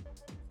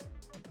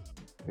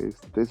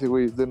ese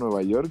güey es de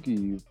Nueva York,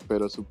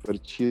 pero súper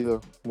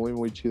chido, muy,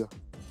 muy chido.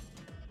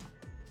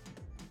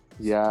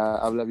 Ya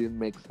habla bien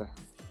mexa.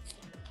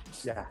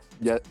 Ya.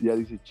 Ya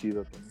dice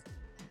chido también.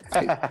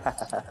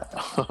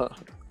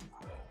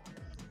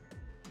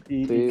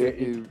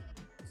 y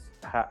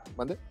ajá.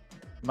 ¿Mande?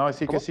 No,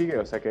 sí, ¿Cómo? que sigue,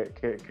 o sea,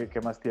 ¿qué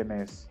más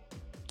tienes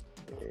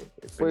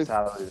Pues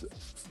pensado?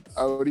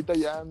 ahorita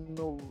ya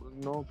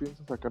no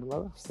pienso sacar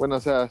nada. Bueno, o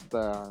sea,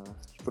 hasta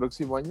el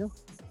próximo año.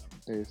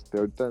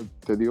 Ahorita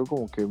te digo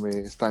como que me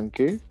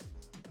estanqué,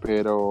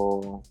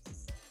 pero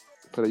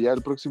ya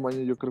el próximo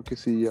año yo creo que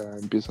sí ya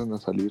empiezan a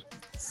salir.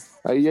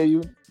 Ahí hay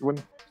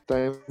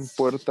está en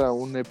puerta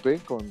un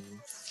EP con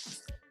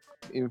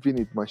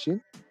Infinite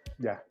Machine.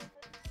 Ya.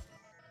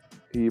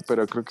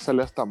 Pero creo que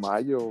sale hasta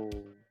mayo o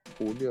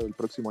junio del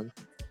próximo año.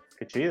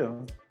 Qué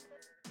chido.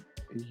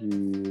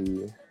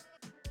 Y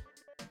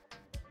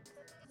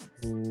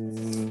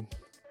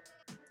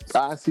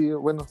sí,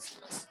 bueno,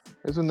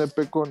 es un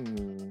EP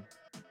con,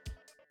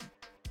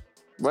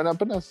 bueno,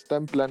 apenas está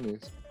en planes,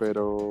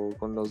 pero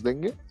con los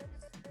Dengue.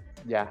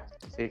 Ya,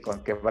 sí,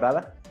 con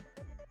Quebrada.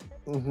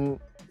 Uh-huh.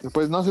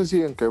 Pues no sé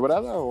si en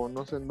Quebrada o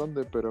no sé en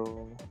dónde,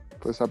 pero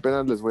pues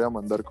apenas les voy a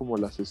mandar como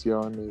las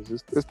sesiones.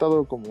 He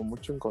estado como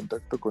mucho en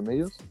contacto con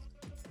ellos.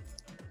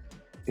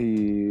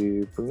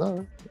 Y pues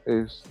nada,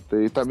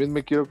 también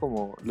le quiero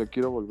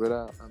volver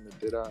a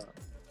meter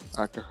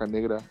a Caja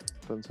Negra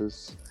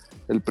Entonces,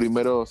 el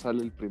primero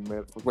sale el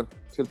primero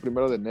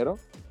de enero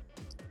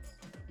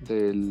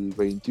del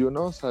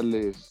 21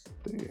 sale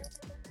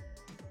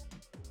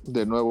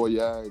de nuevo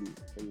ya el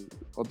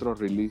otro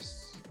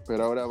release,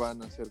 pero ahora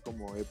van a ser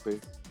como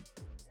EP.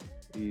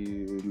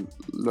 Y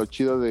lo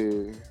chido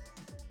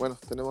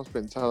tenemos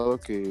pensado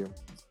que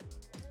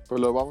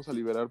pues lo vamos a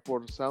liberar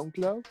por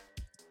SoundCloud,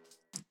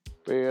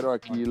 pero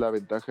aquí la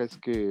ventaja es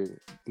que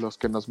los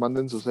que nos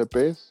manden sus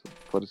EPs,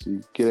 por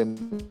si quieren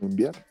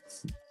enviar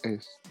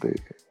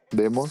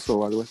demos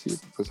o algo así,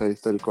 pues ahí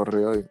está el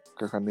correo de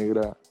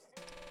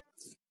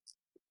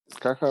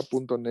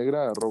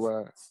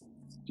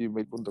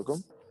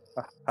caja.negra@gmail.com.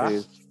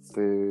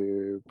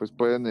 Pues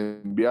pueden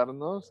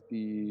enviarnos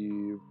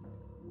y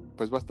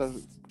pues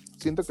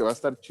siento que va a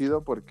estar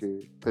chido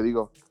porque, te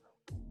digo,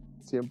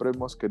 siempre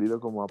hemos querido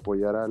como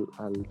apoyar al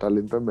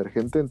talento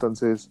emergente,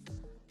 entonces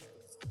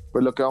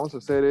pues lo que vamos a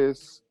hacer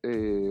es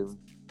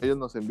ellos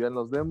nos envían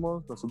los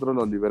demos, nosotros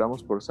los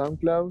liberamos por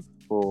SoundCloud,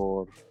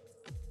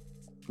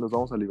 los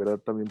vamos a liberar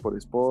también por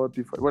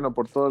Spotify,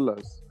 por todas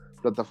las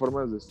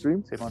plataformas de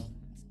stream. Simón.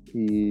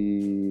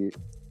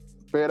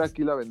 Pero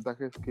aquí la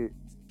ventaja es que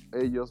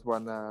ellos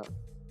van a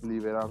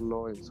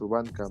liberarlo en su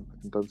Bandcamp,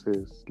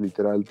 entonces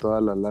literal toda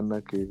la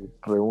lana que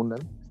reúnan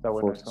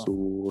por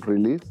su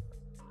release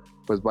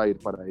pues va a ir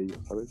para ellos,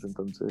 ¿sabes?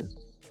 Entonces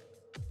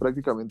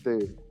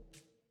prácticamente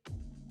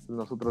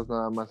nosotros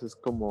nada más es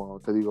como,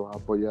 te digo,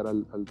 apoyar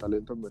al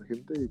talento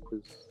emergente y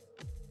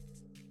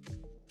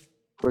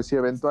pues si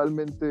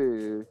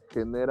eventualmente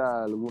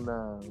genera algo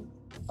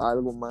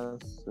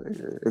más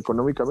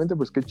económicamente,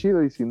 pues qué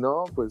chido, y si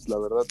no, pues la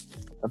verdad,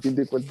 a fin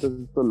de cuentas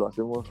esto lo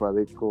hacemos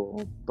Radeco,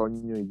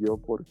 Toño y yo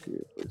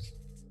porque pues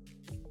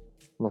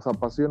nos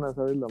apasiona,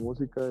 ¿sabes? La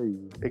música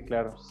y sí,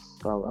 claro.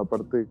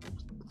 Aparte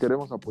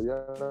queremos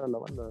apoyar a la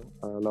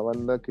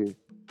banda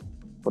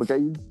porque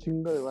hay un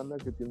chingo de banda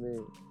que tiene,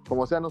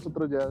 como sea,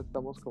 nosotros ya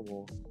estamos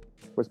como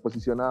pues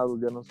posicionados,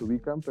 ya nos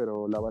ubican,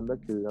 pero la banda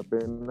que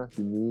apenas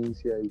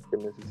inicia y que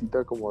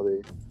necesita como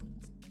de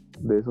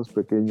esos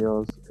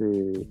pequeños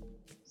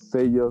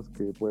sellos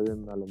que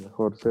pueden a lo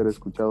mejor ser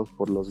escuchados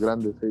por los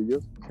grandes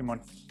sellos, Simón,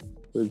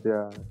 pues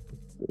ya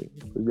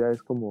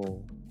es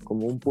como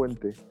un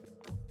puente.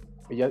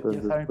 ¿Y ya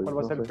saben cuál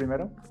va a ser el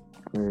primero?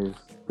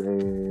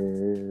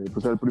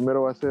 Pues el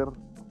primero va a ser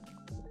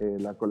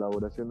la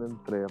colaboración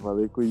entre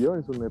Radeco y yo,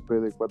 es un EP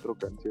de 4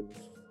 canciones.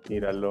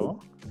 Míralo.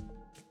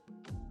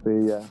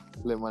 Sí, ya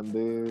le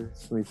mandé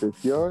mi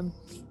sesión.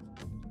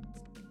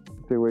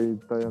 Este güey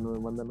todavía no me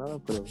manda nada,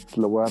 pero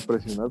lo voy a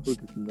presionar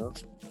porque si no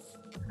se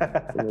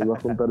nos va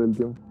a juntar el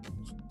tiempo.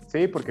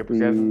 Sí, porque pues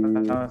ya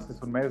es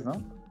un mes, ¿no?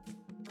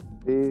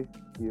 Sí,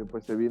 y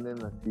pues se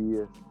vienen así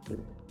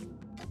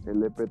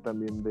el EP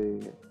también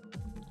de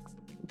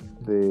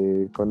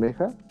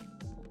Coneja.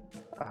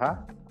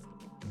 Ajá.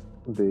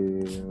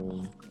 De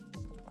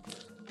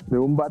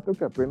un vato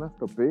que apenas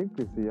topé,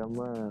 que se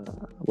llama,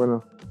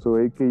 su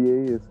AKA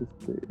es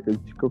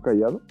el Chico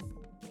Callado,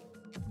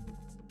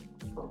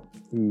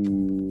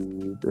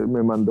 y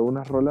me mandó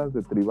unas rolas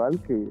de tribal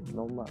que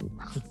no mames,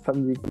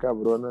 están bien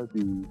cabronas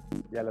y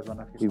ya las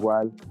van a fijar.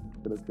 Igual,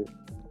 creo que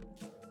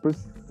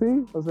pues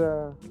sí, o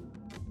sea,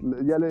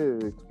 ya le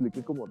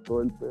expliqué como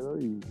todo el pedo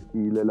y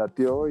le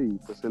latió, y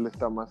pues él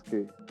está más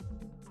que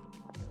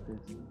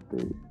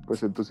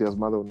pues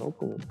entusiasmado, ¿no?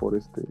 Como por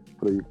este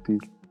proyectil.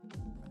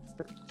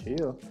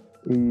 Chido.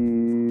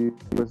 Y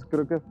pues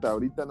creo que hasta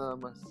ahorita nada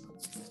más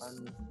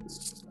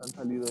han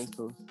salido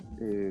esos.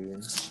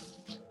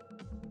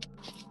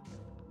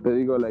 Te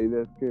digo, la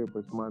idea es que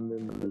pues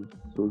manden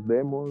sus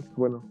demos,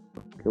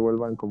 que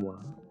vuelvan como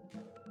a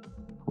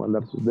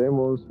mandar sus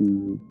demos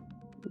y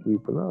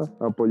pues nada,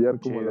 apoyar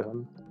como chido. la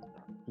banda.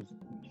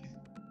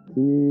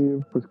 Y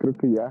pues creo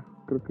que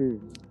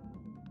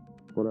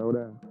por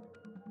ahora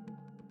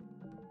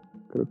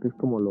creo que es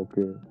como lo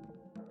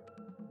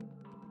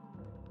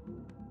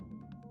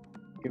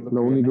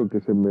único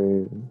que se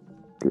me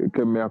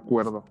que me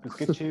acuerdo. Pues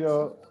qué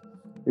chido.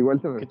 Igual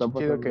se me está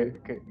chido pasando.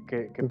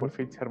 que por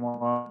fin se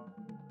armó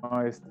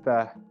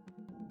esta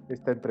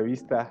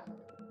entrevista,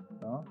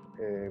 ¿no?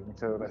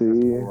 Muchas gracias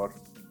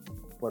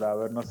por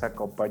habernos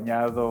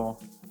acompañado.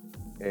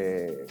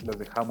 Los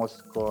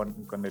dejamos con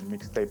el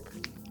mixtape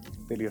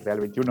del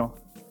Irreal 21.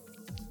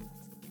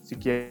 Si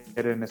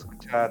quieren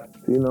escuchar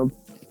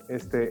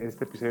este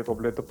episodio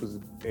completo, pues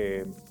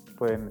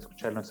pueden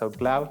escucharlo en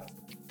SoundCloud,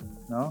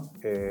 ¿no?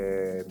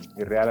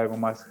 Irreal,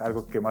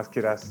 algo que más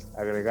quieras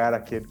agregar,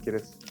 a quién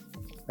quieres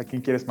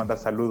mandar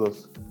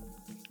saludos.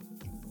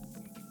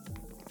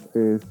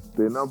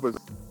 No, pues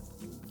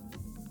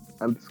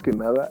antes que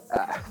nada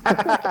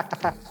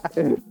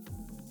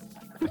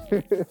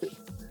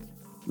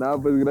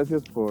no, pues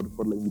gracias por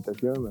la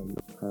invitación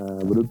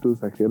a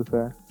Brutus, a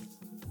Gersa.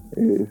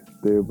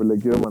 Pues le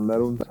quiero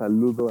mandar un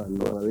saludo al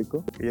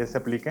Radeco. Que ya se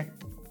aplique.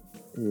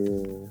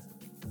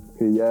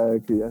 Que ya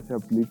se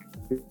aplique,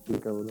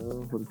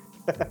 cabrón, porque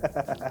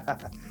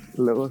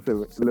luego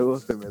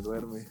se me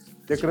duerme.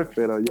 Yo creo que,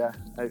 pero ya,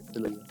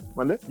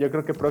 ¿vale? Yo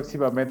creo que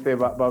próximamente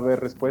va a haber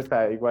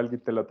respuesta, igual que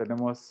te lo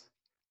tenemos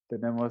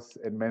tenemos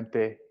en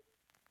mente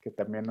que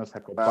también nos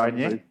Ahí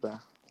acompañe.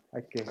 está.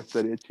 A que,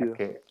 Estaría chido.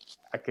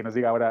 a que nos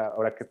diga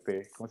ahora que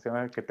te, ¿cómo se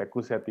llama? Que te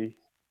acuse a ti,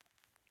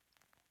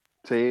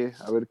 Sí,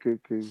 a ver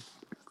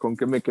con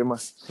qué me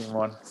quemas.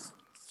 Simón.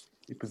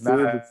 Y pues Sí,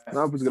 nada, pues,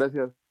 no, pues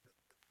gracias.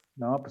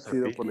 no, pues a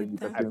Chido ti, por la a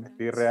invitación.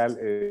 ti real.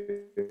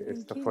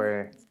 Esto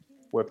fue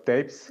Web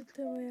Tapes,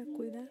 Te voy a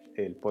cuidar.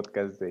 el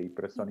podcast de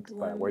Hypersonics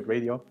para White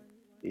Radio.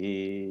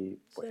 Y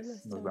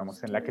pues nos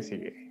vemos en la que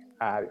sigue.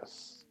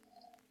 Adiós.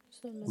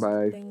 Solo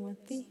Bye. te tengo a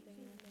ti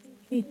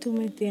y tú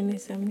me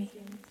tienes a mí.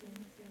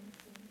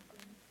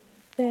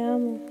 Te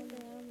amo.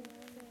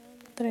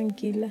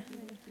 Tranquila.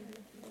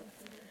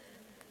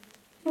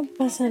 No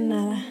pasa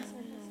nada.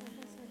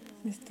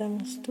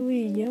 Estamos tú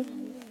y yo.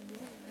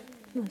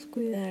 Nos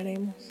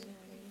cuidaremos.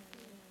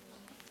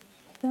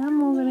 Te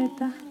amo,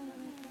 Greta.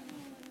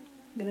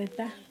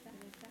 Greta.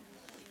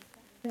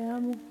 Te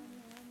amo.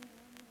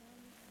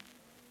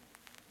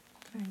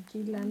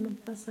 Tranquila, no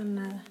pasa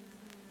nada.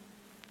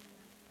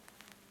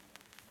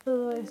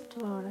 Todo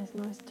esto ahora es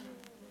nuestro.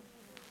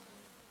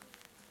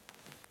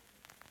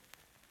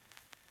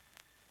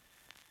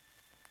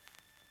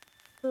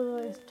 Todo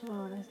esto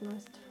ahora es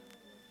nuestro.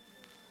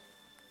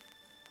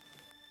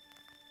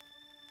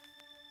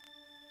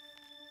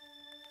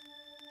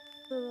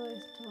 Todo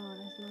esto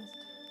ahora es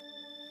nuestro.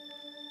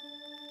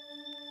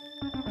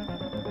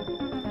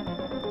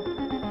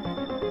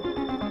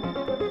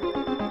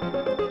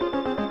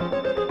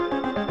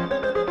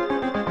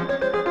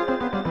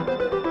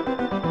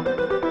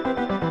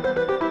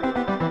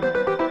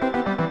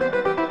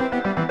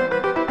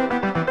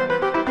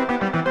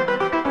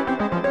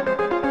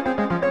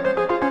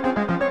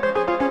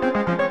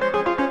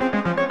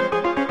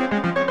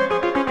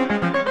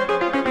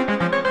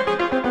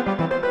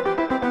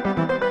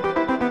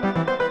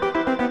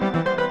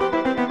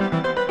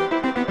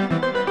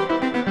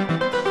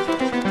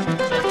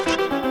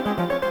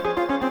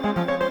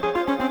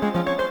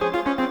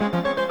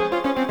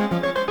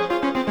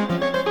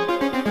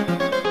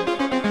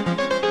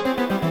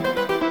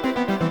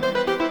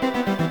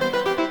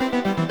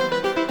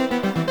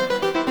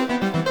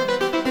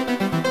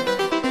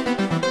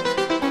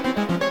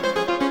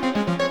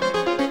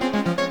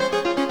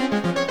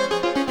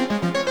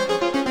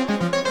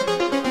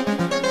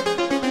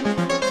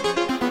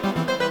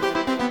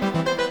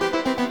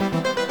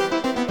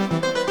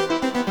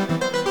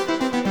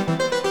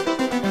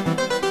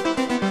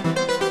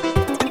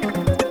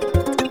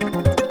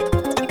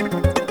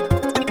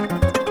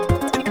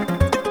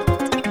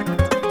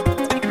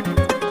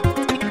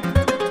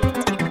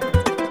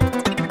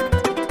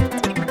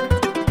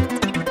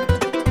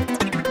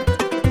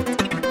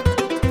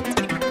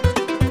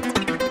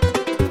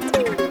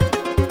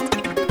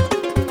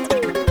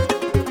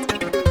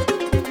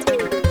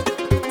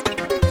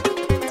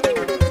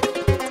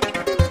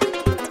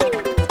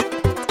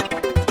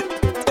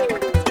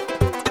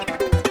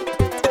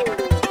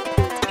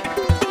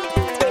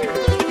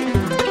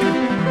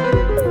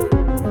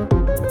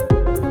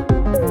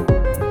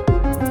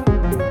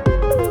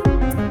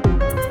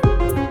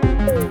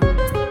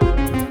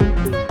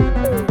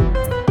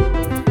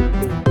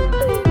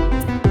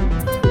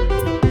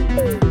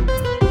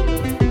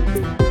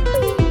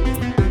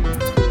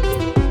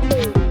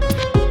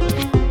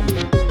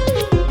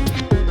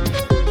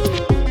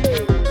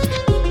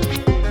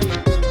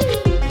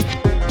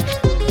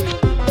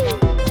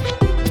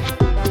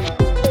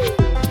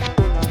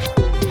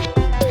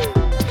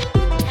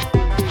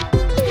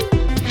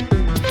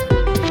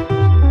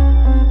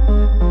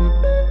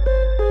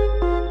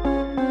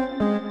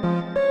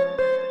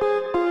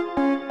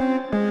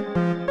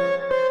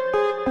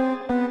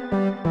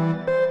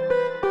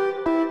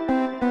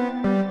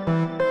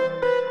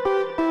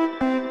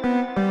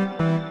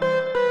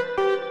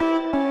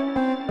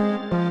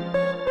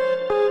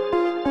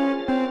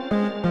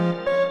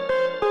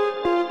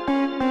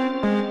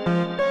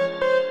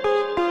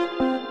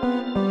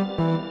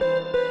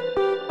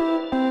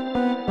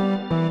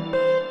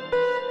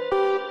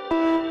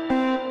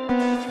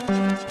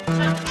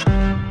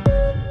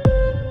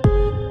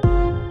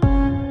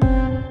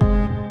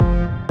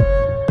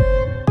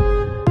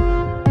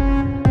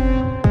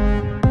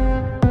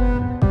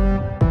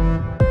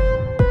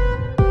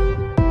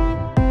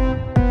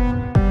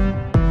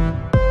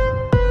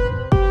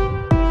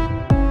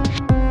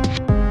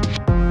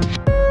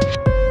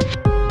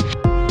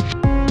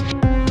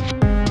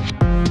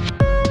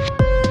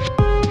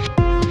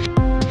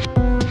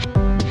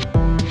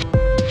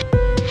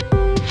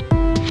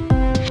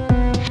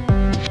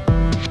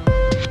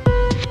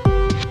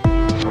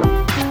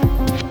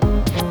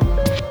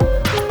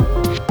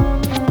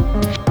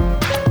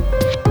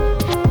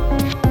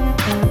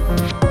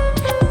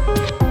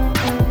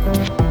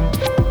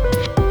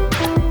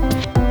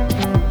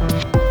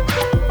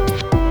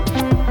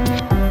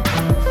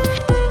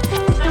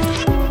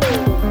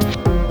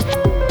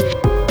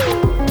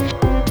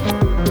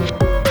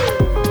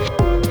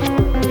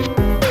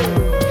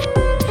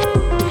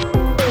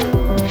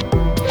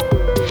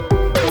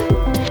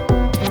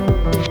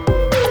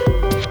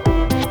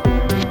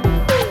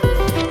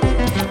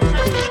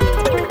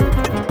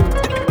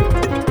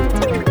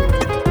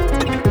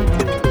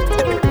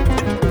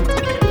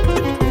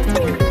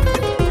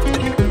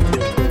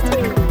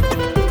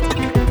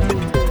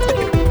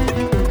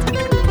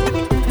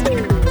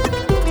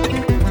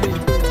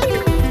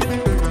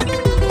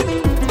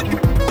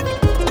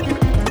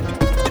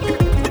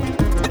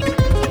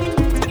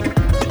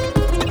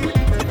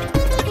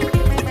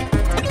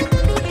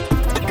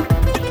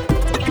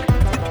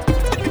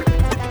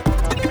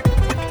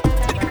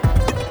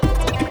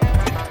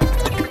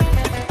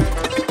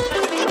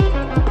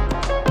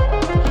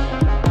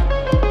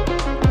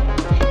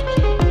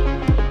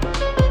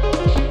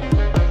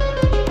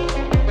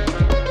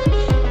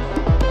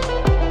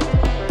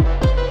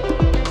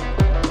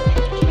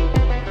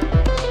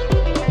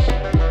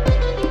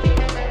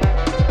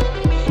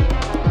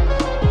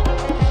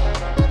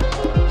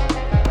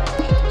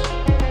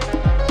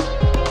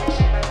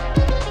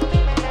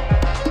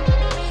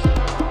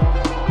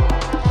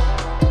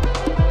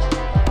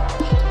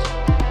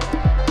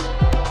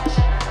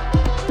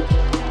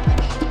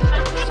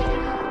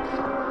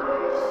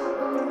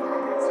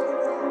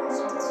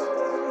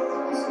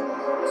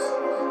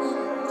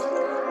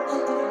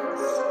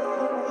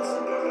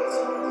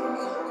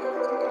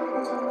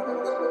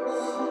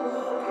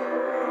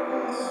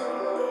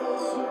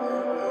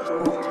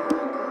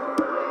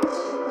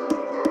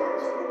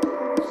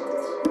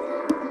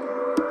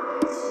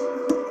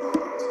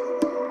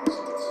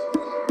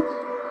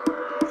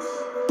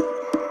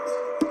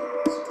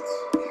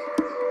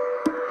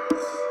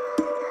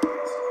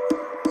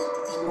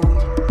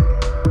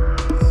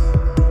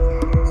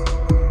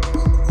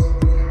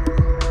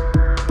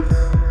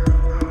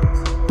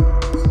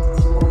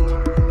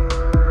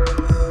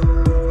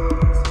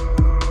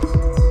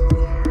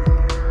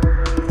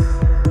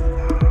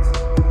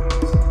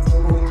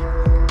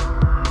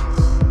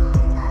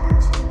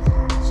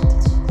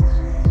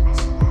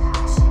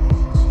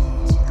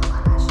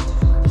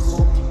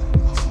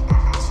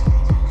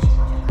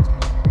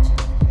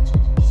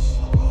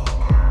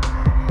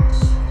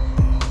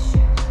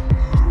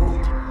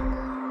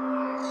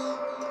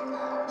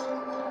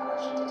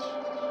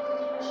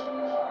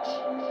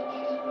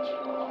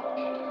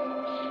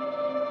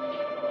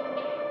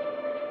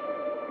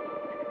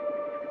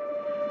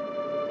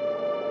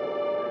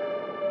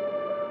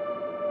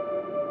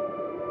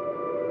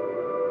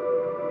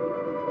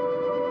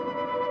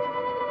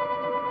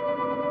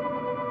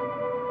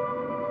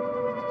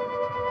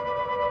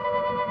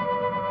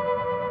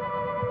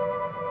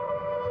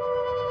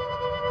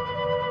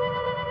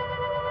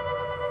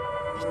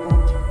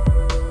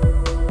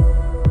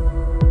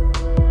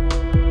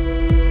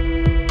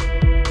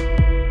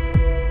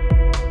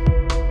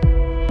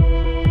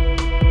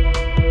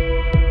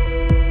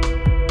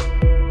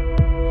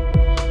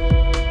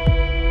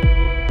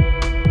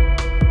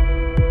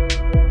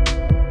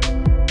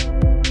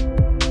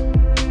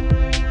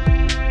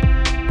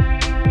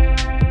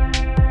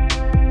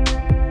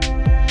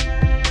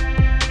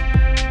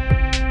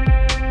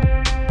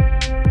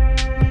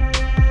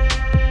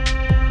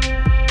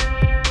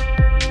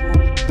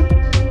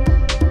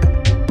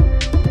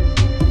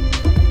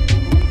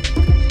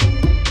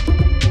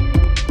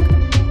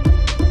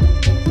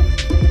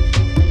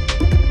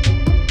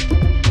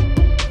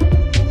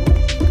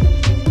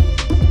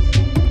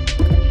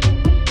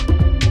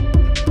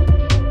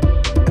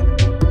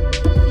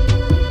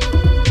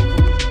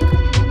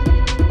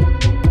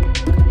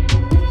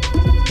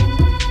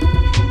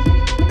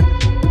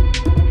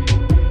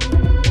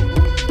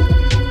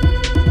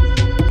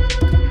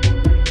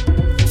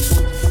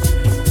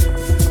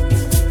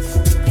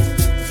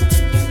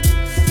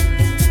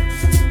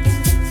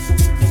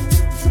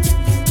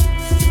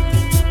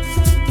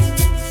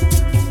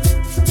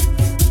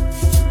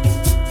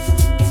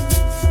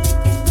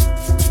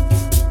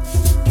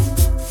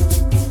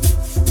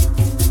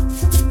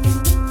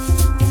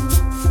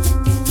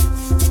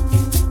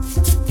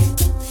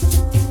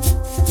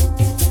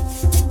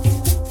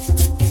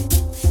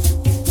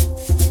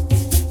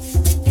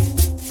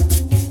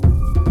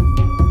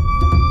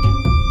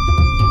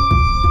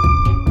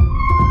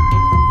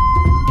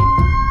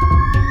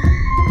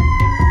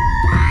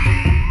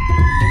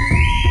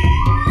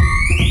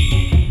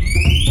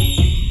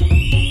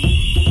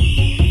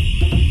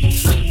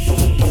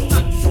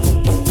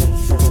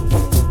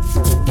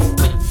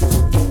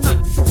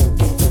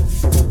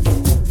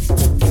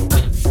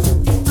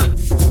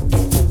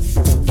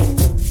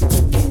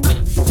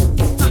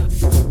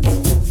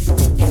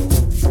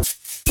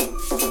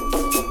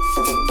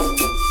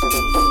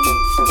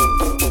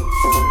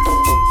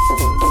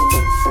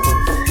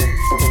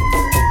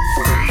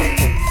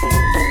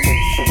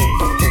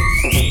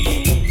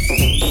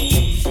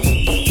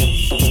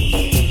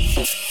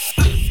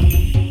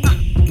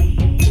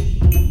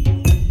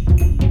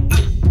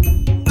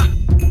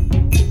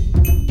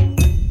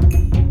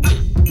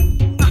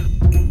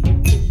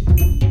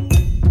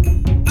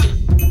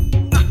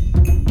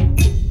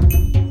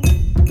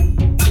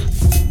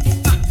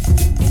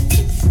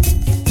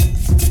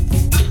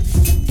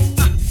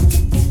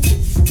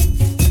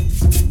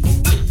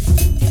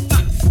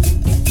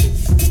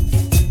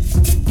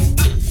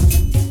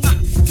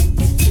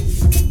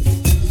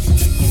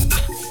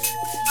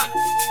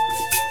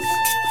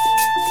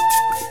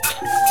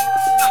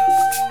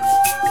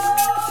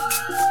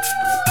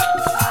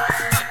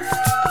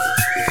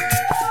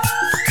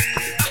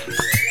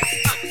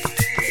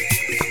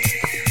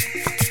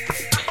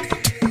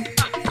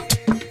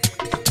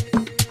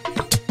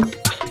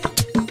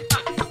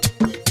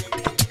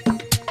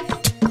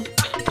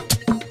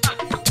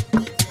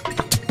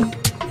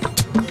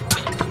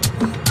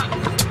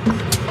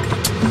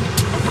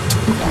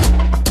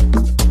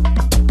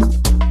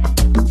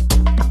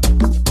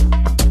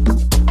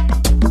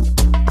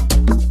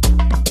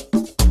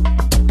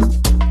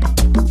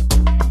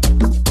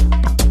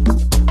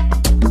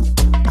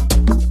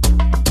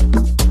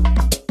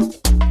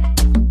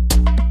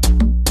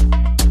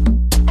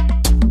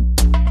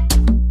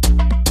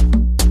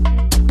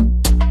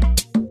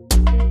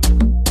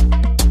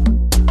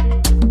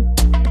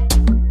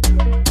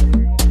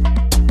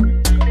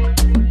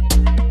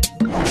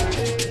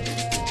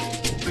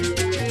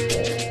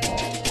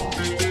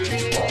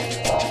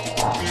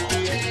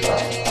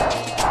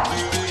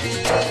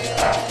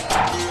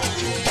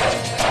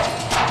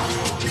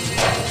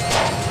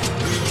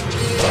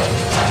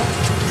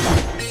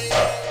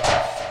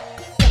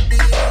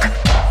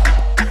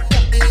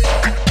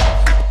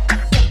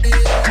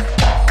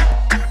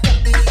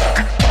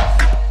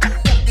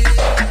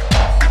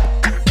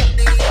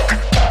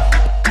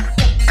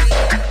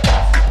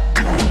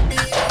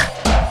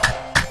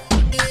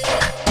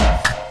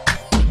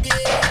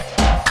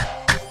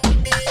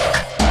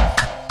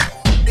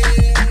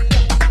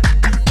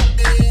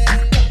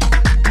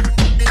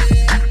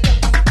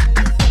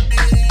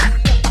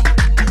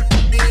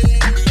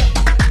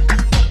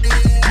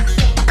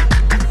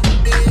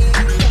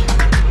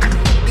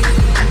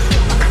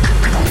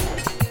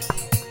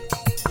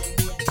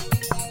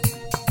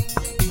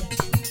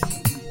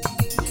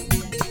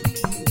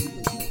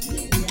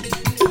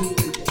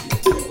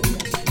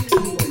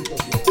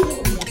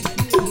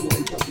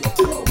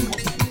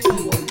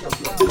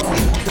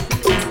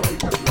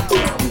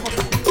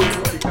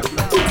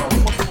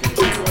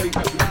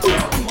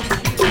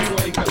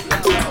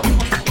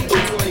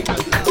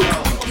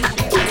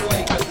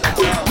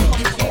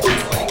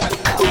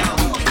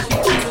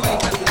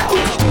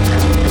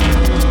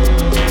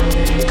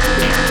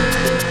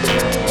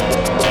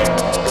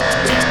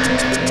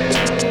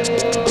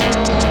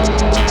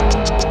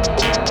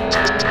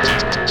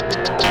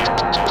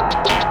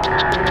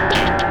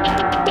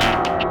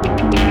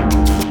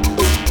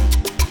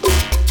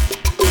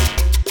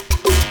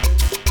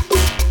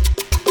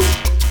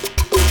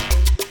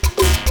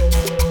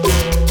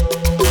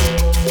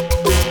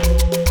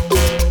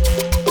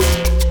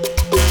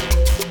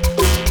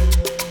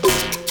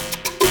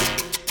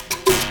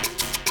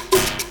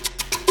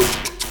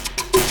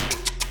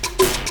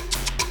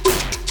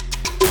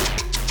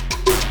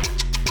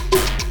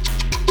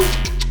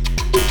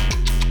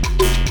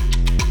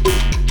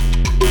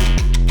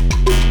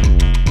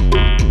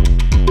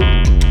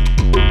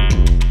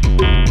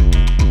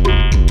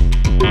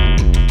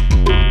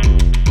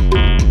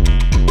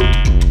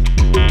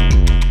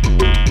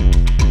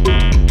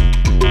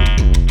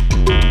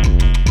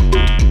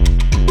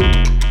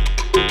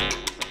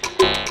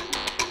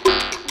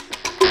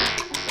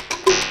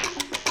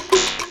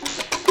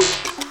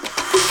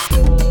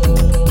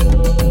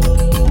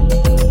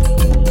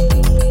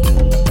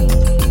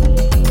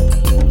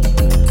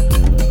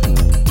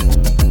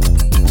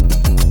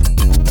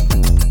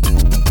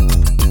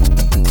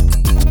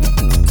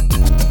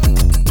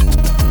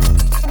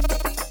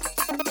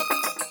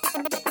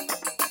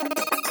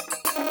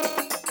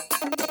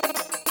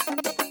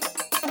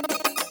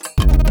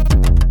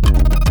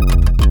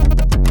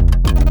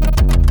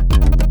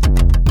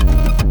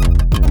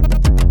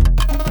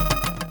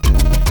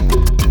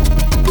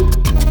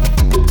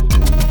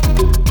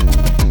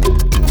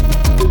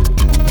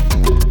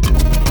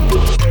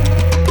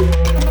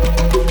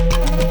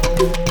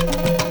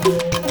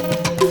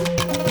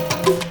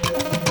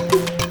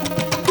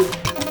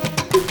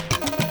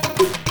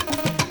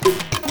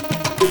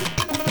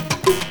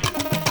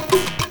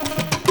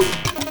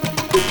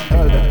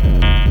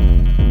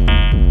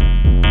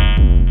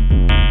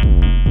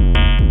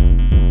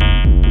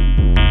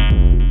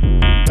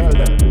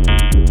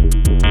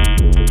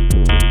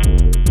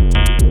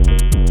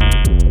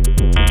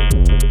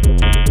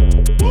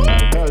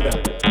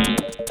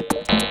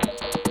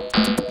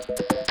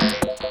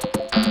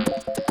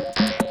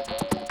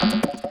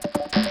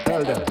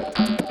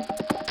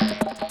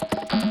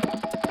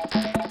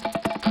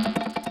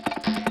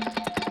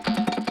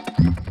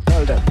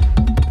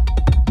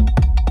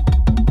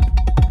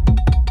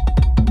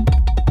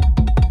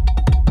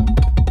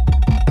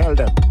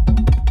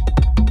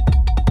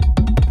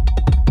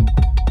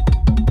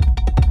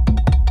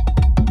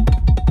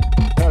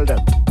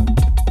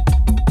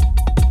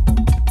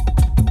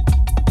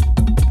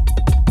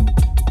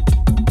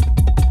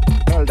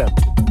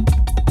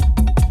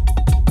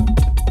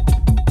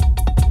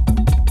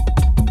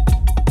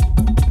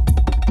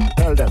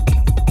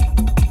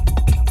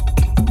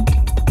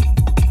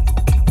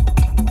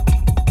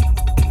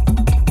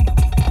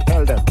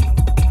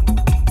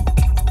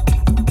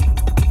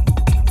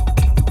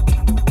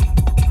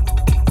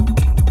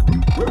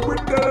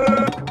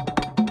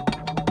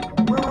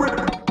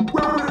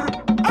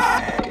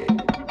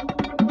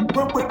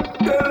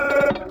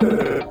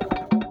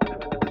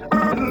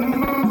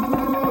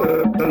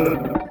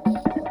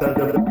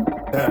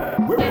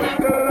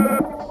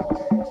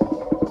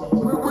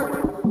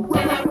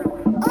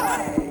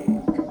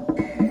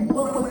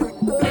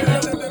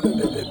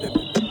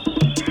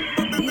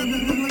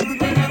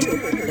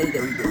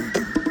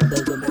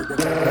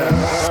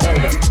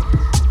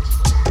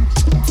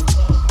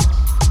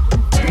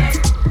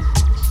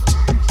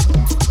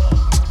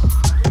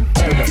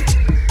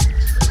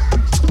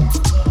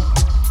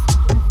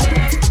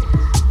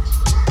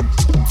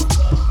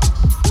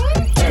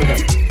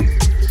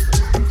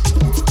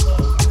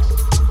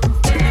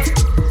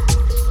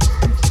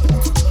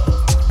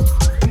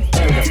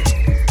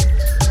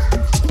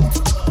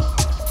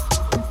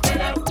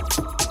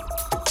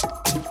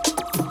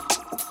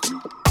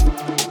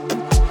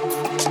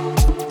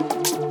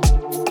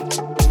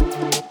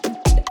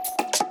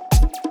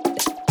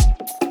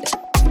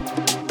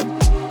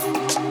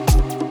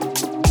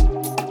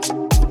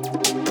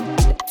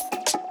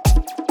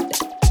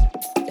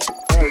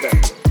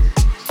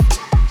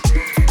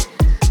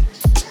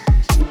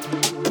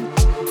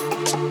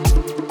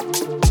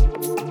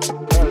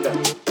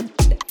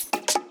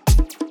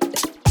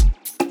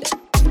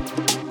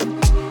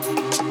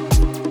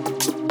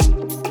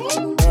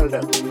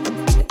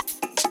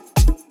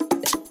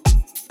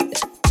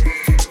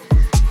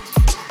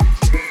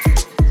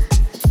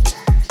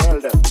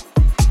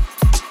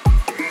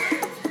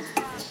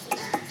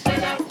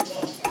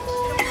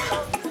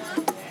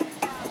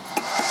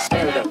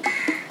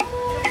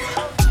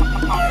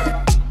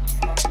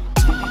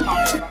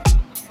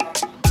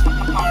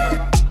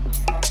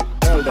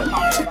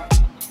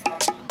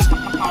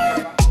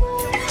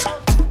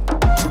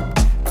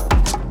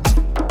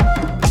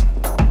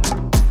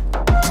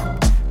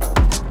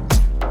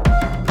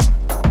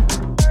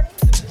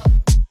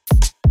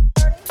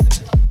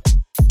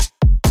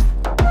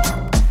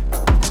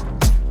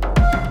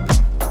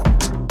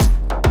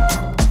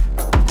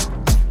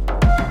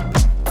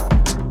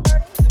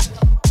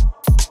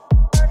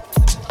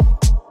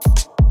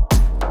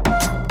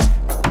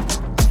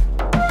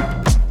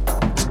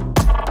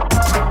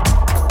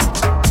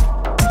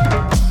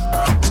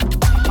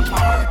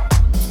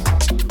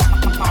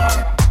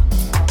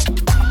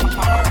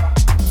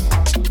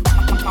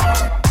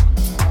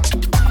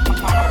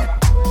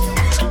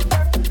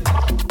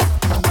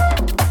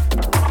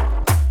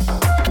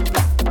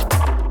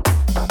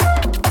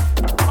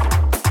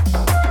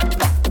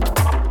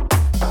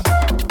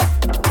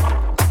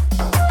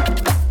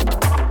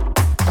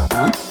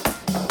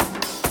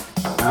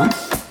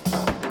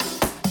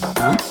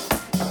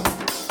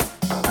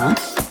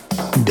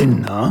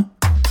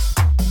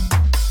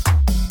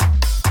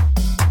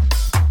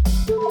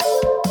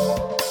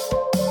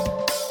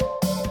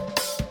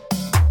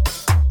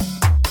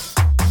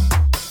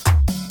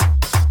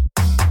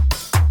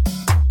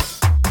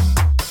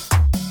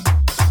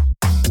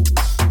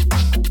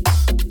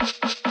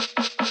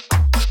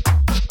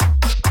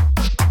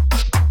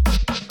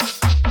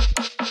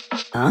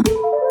 ¿Ah?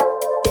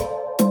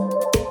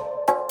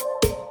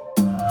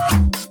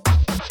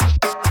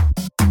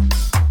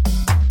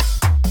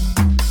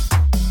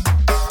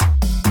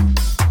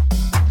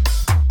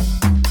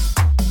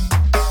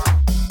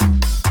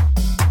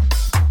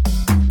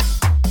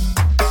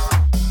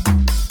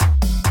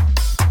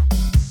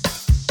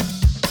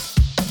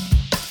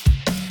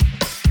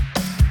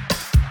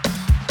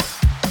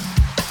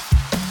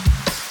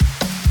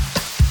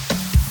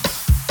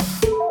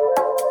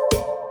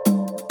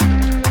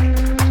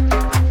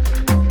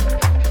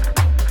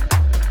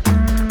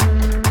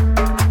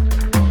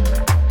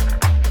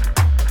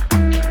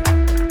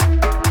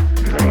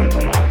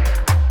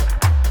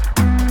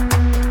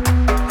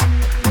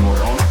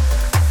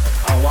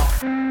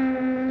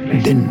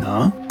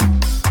 됐나?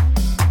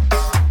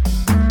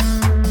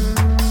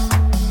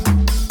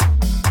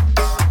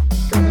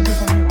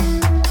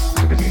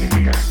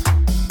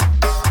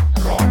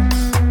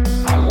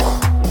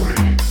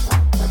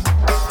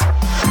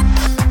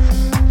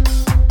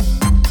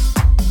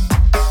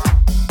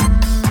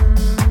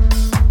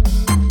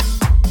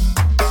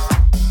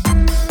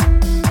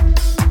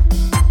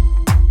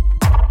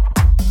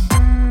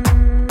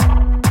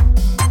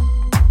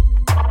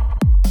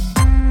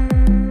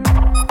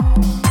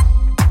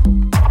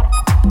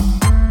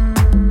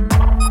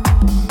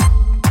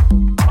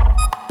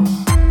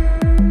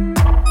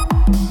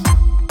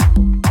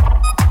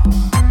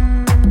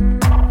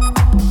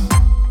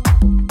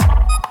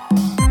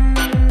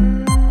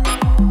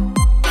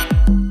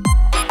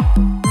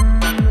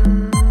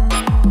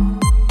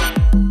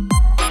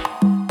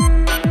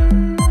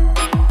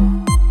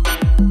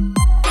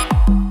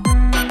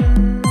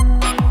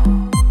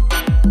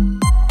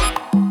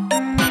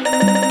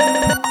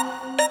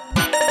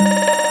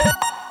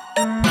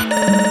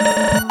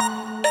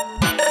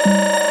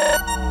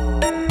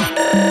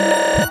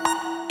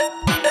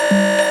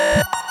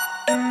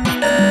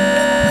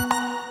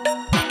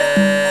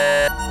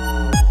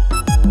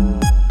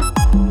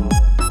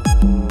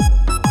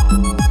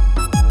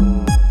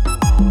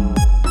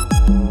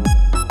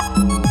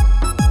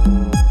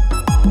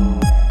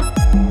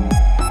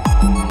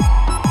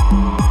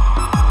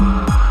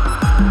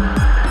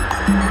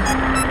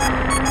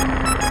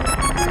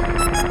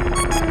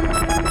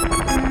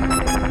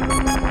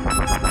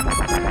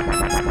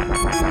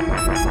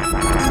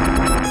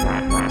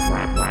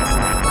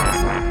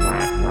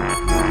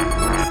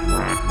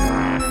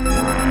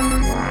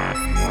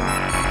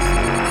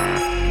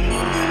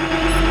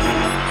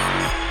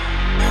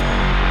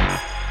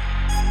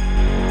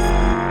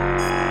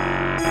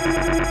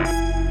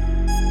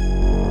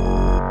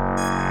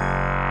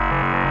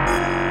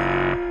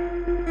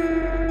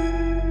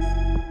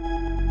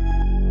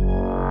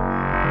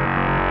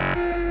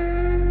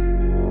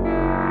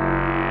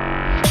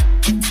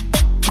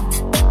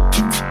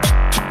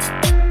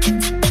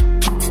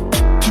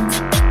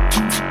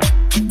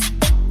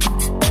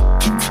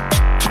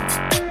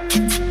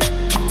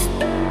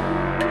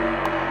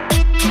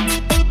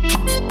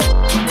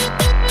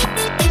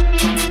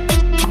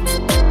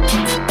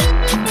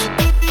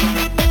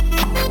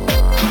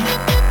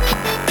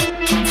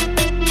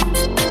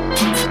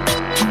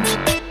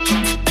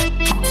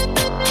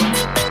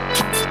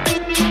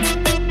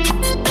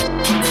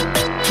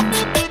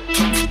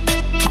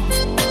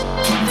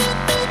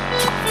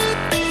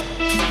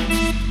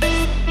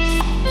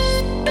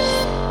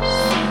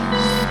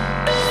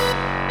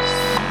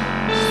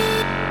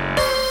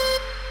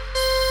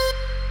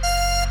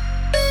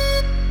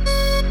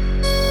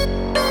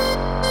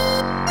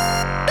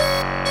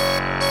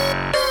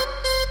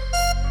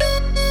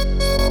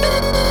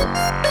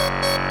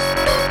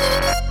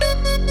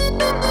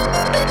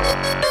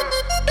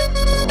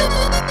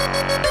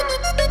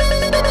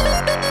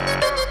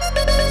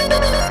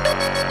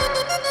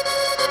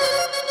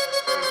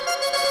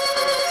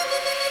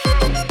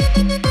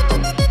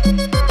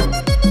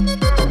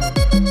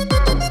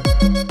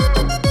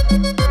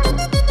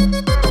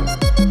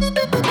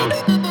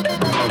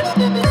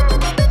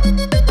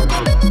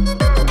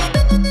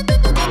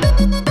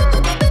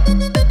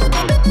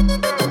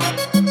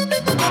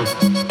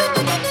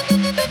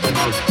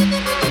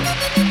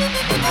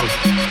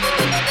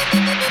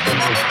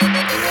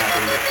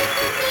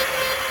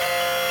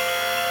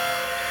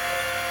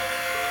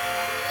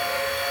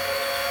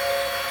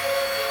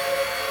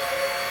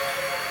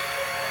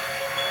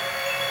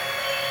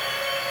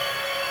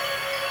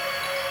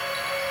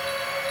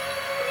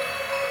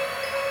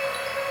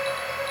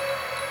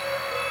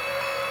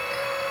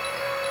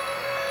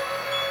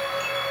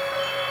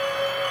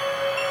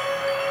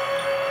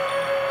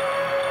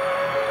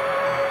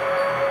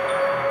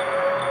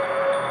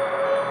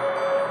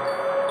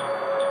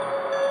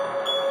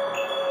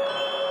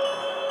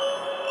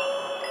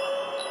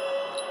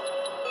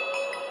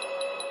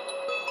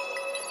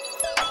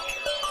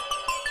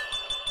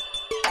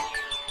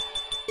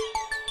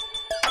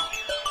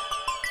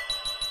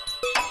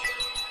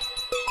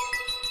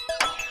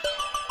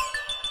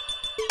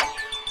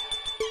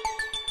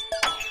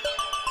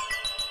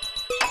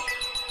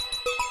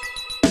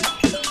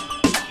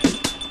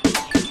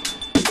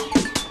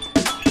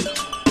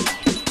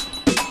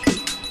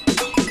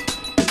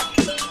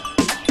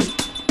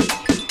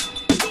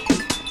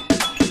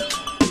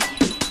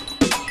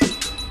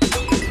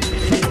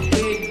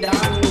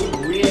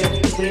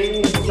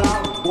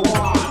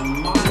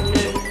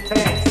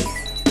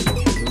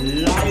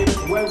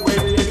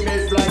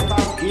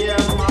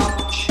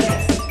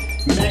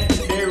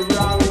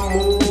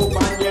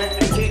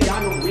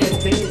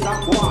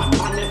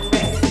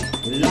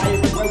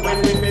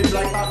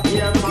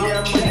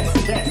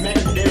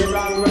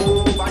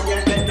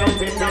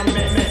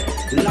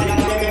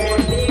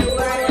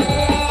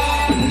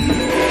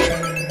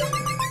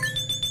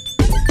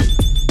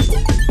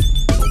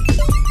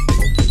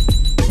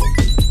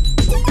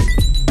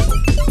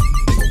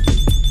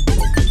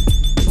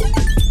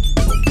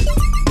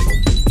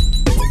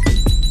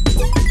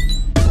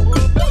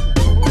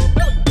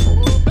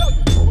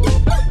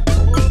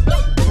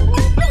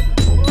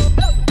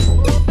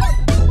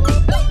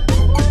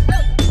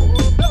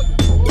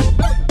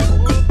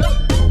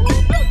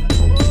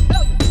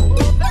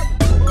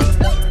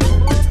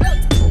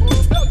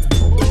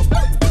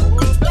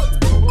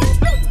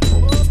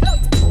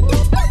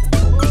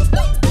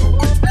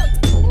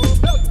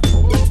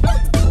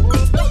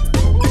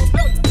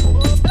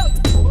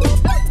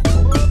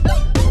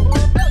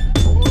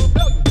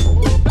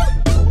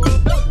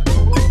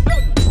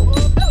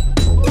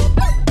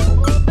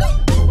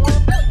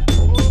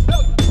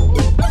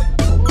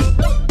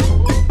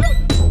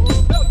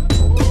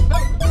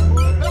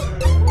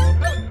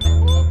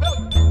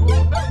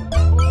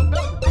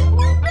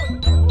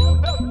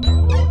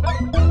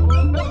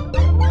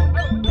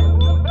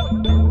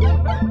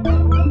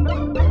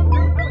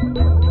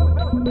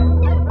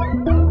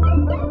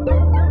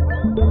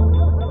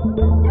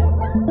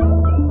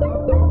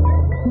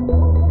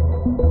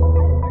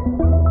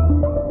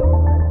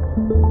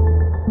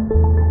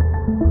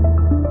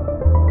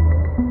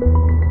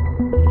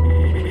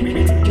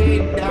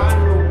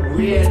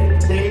 way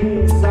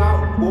things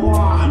are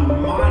one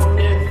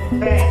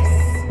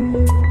manifest.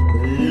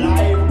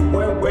 Life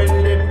where we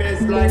live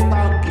is like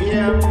a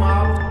game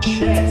of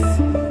chess.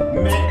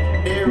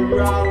 Make the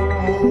wrong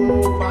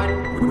move and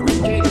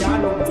wicked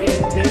and way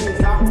things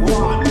are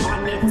one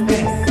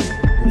manifest.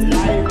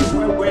 Life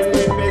where we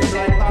live is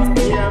like a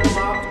game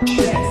of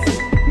chess.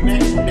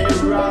 Make the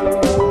wrong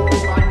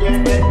move and you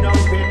end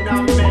up in a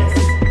mess.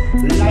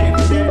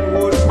 Life then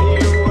would be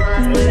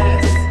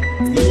worthless.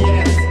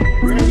 Yes,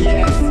 yes,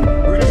 yes,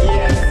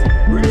 yes,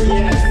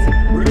 yes,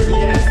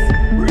 yes,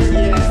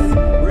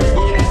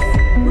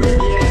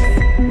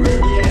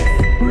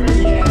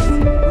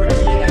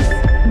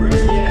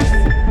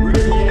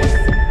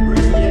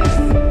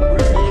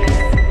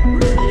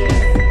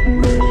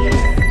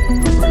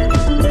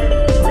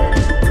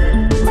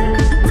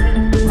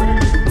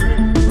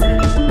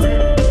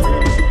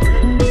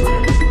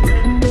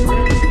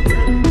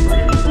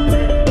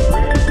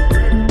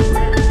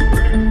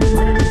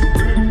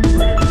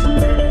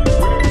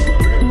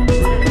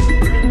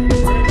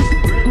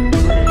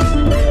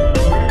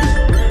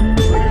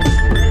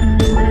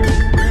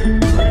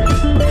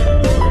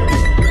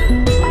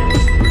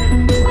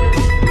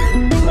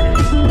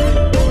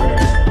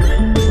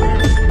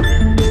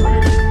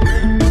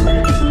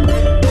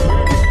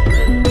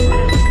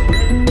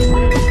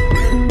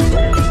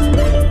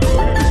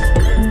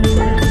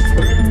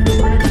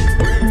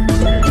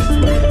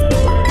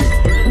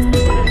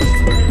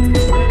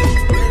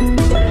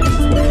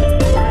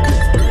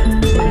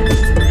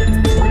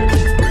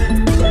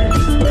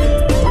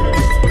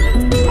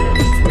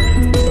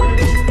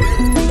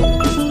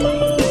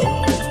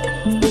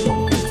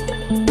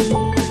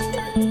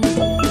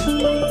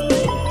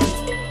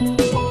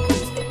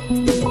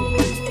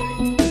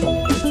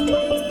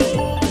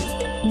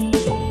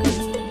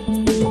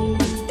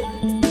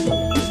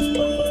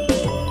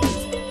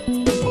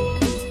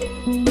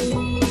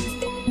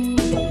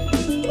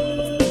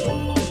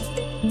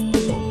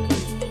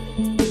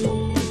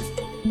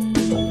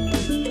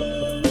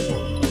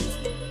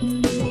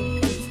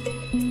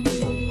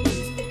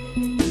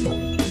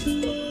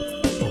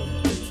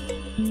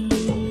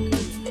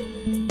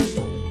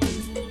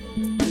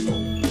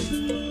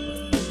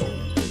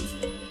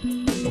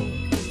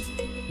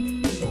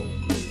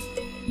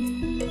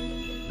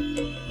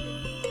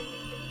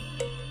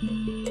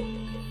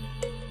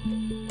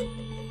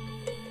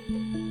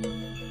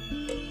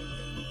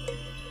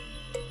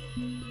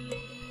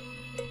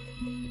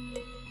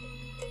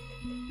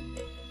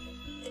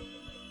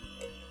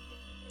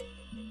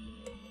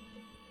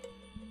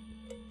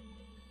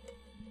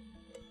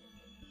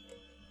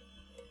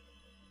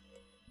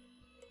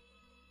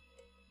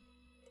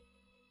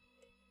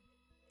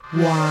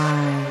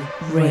 Y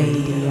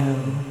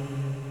Radio.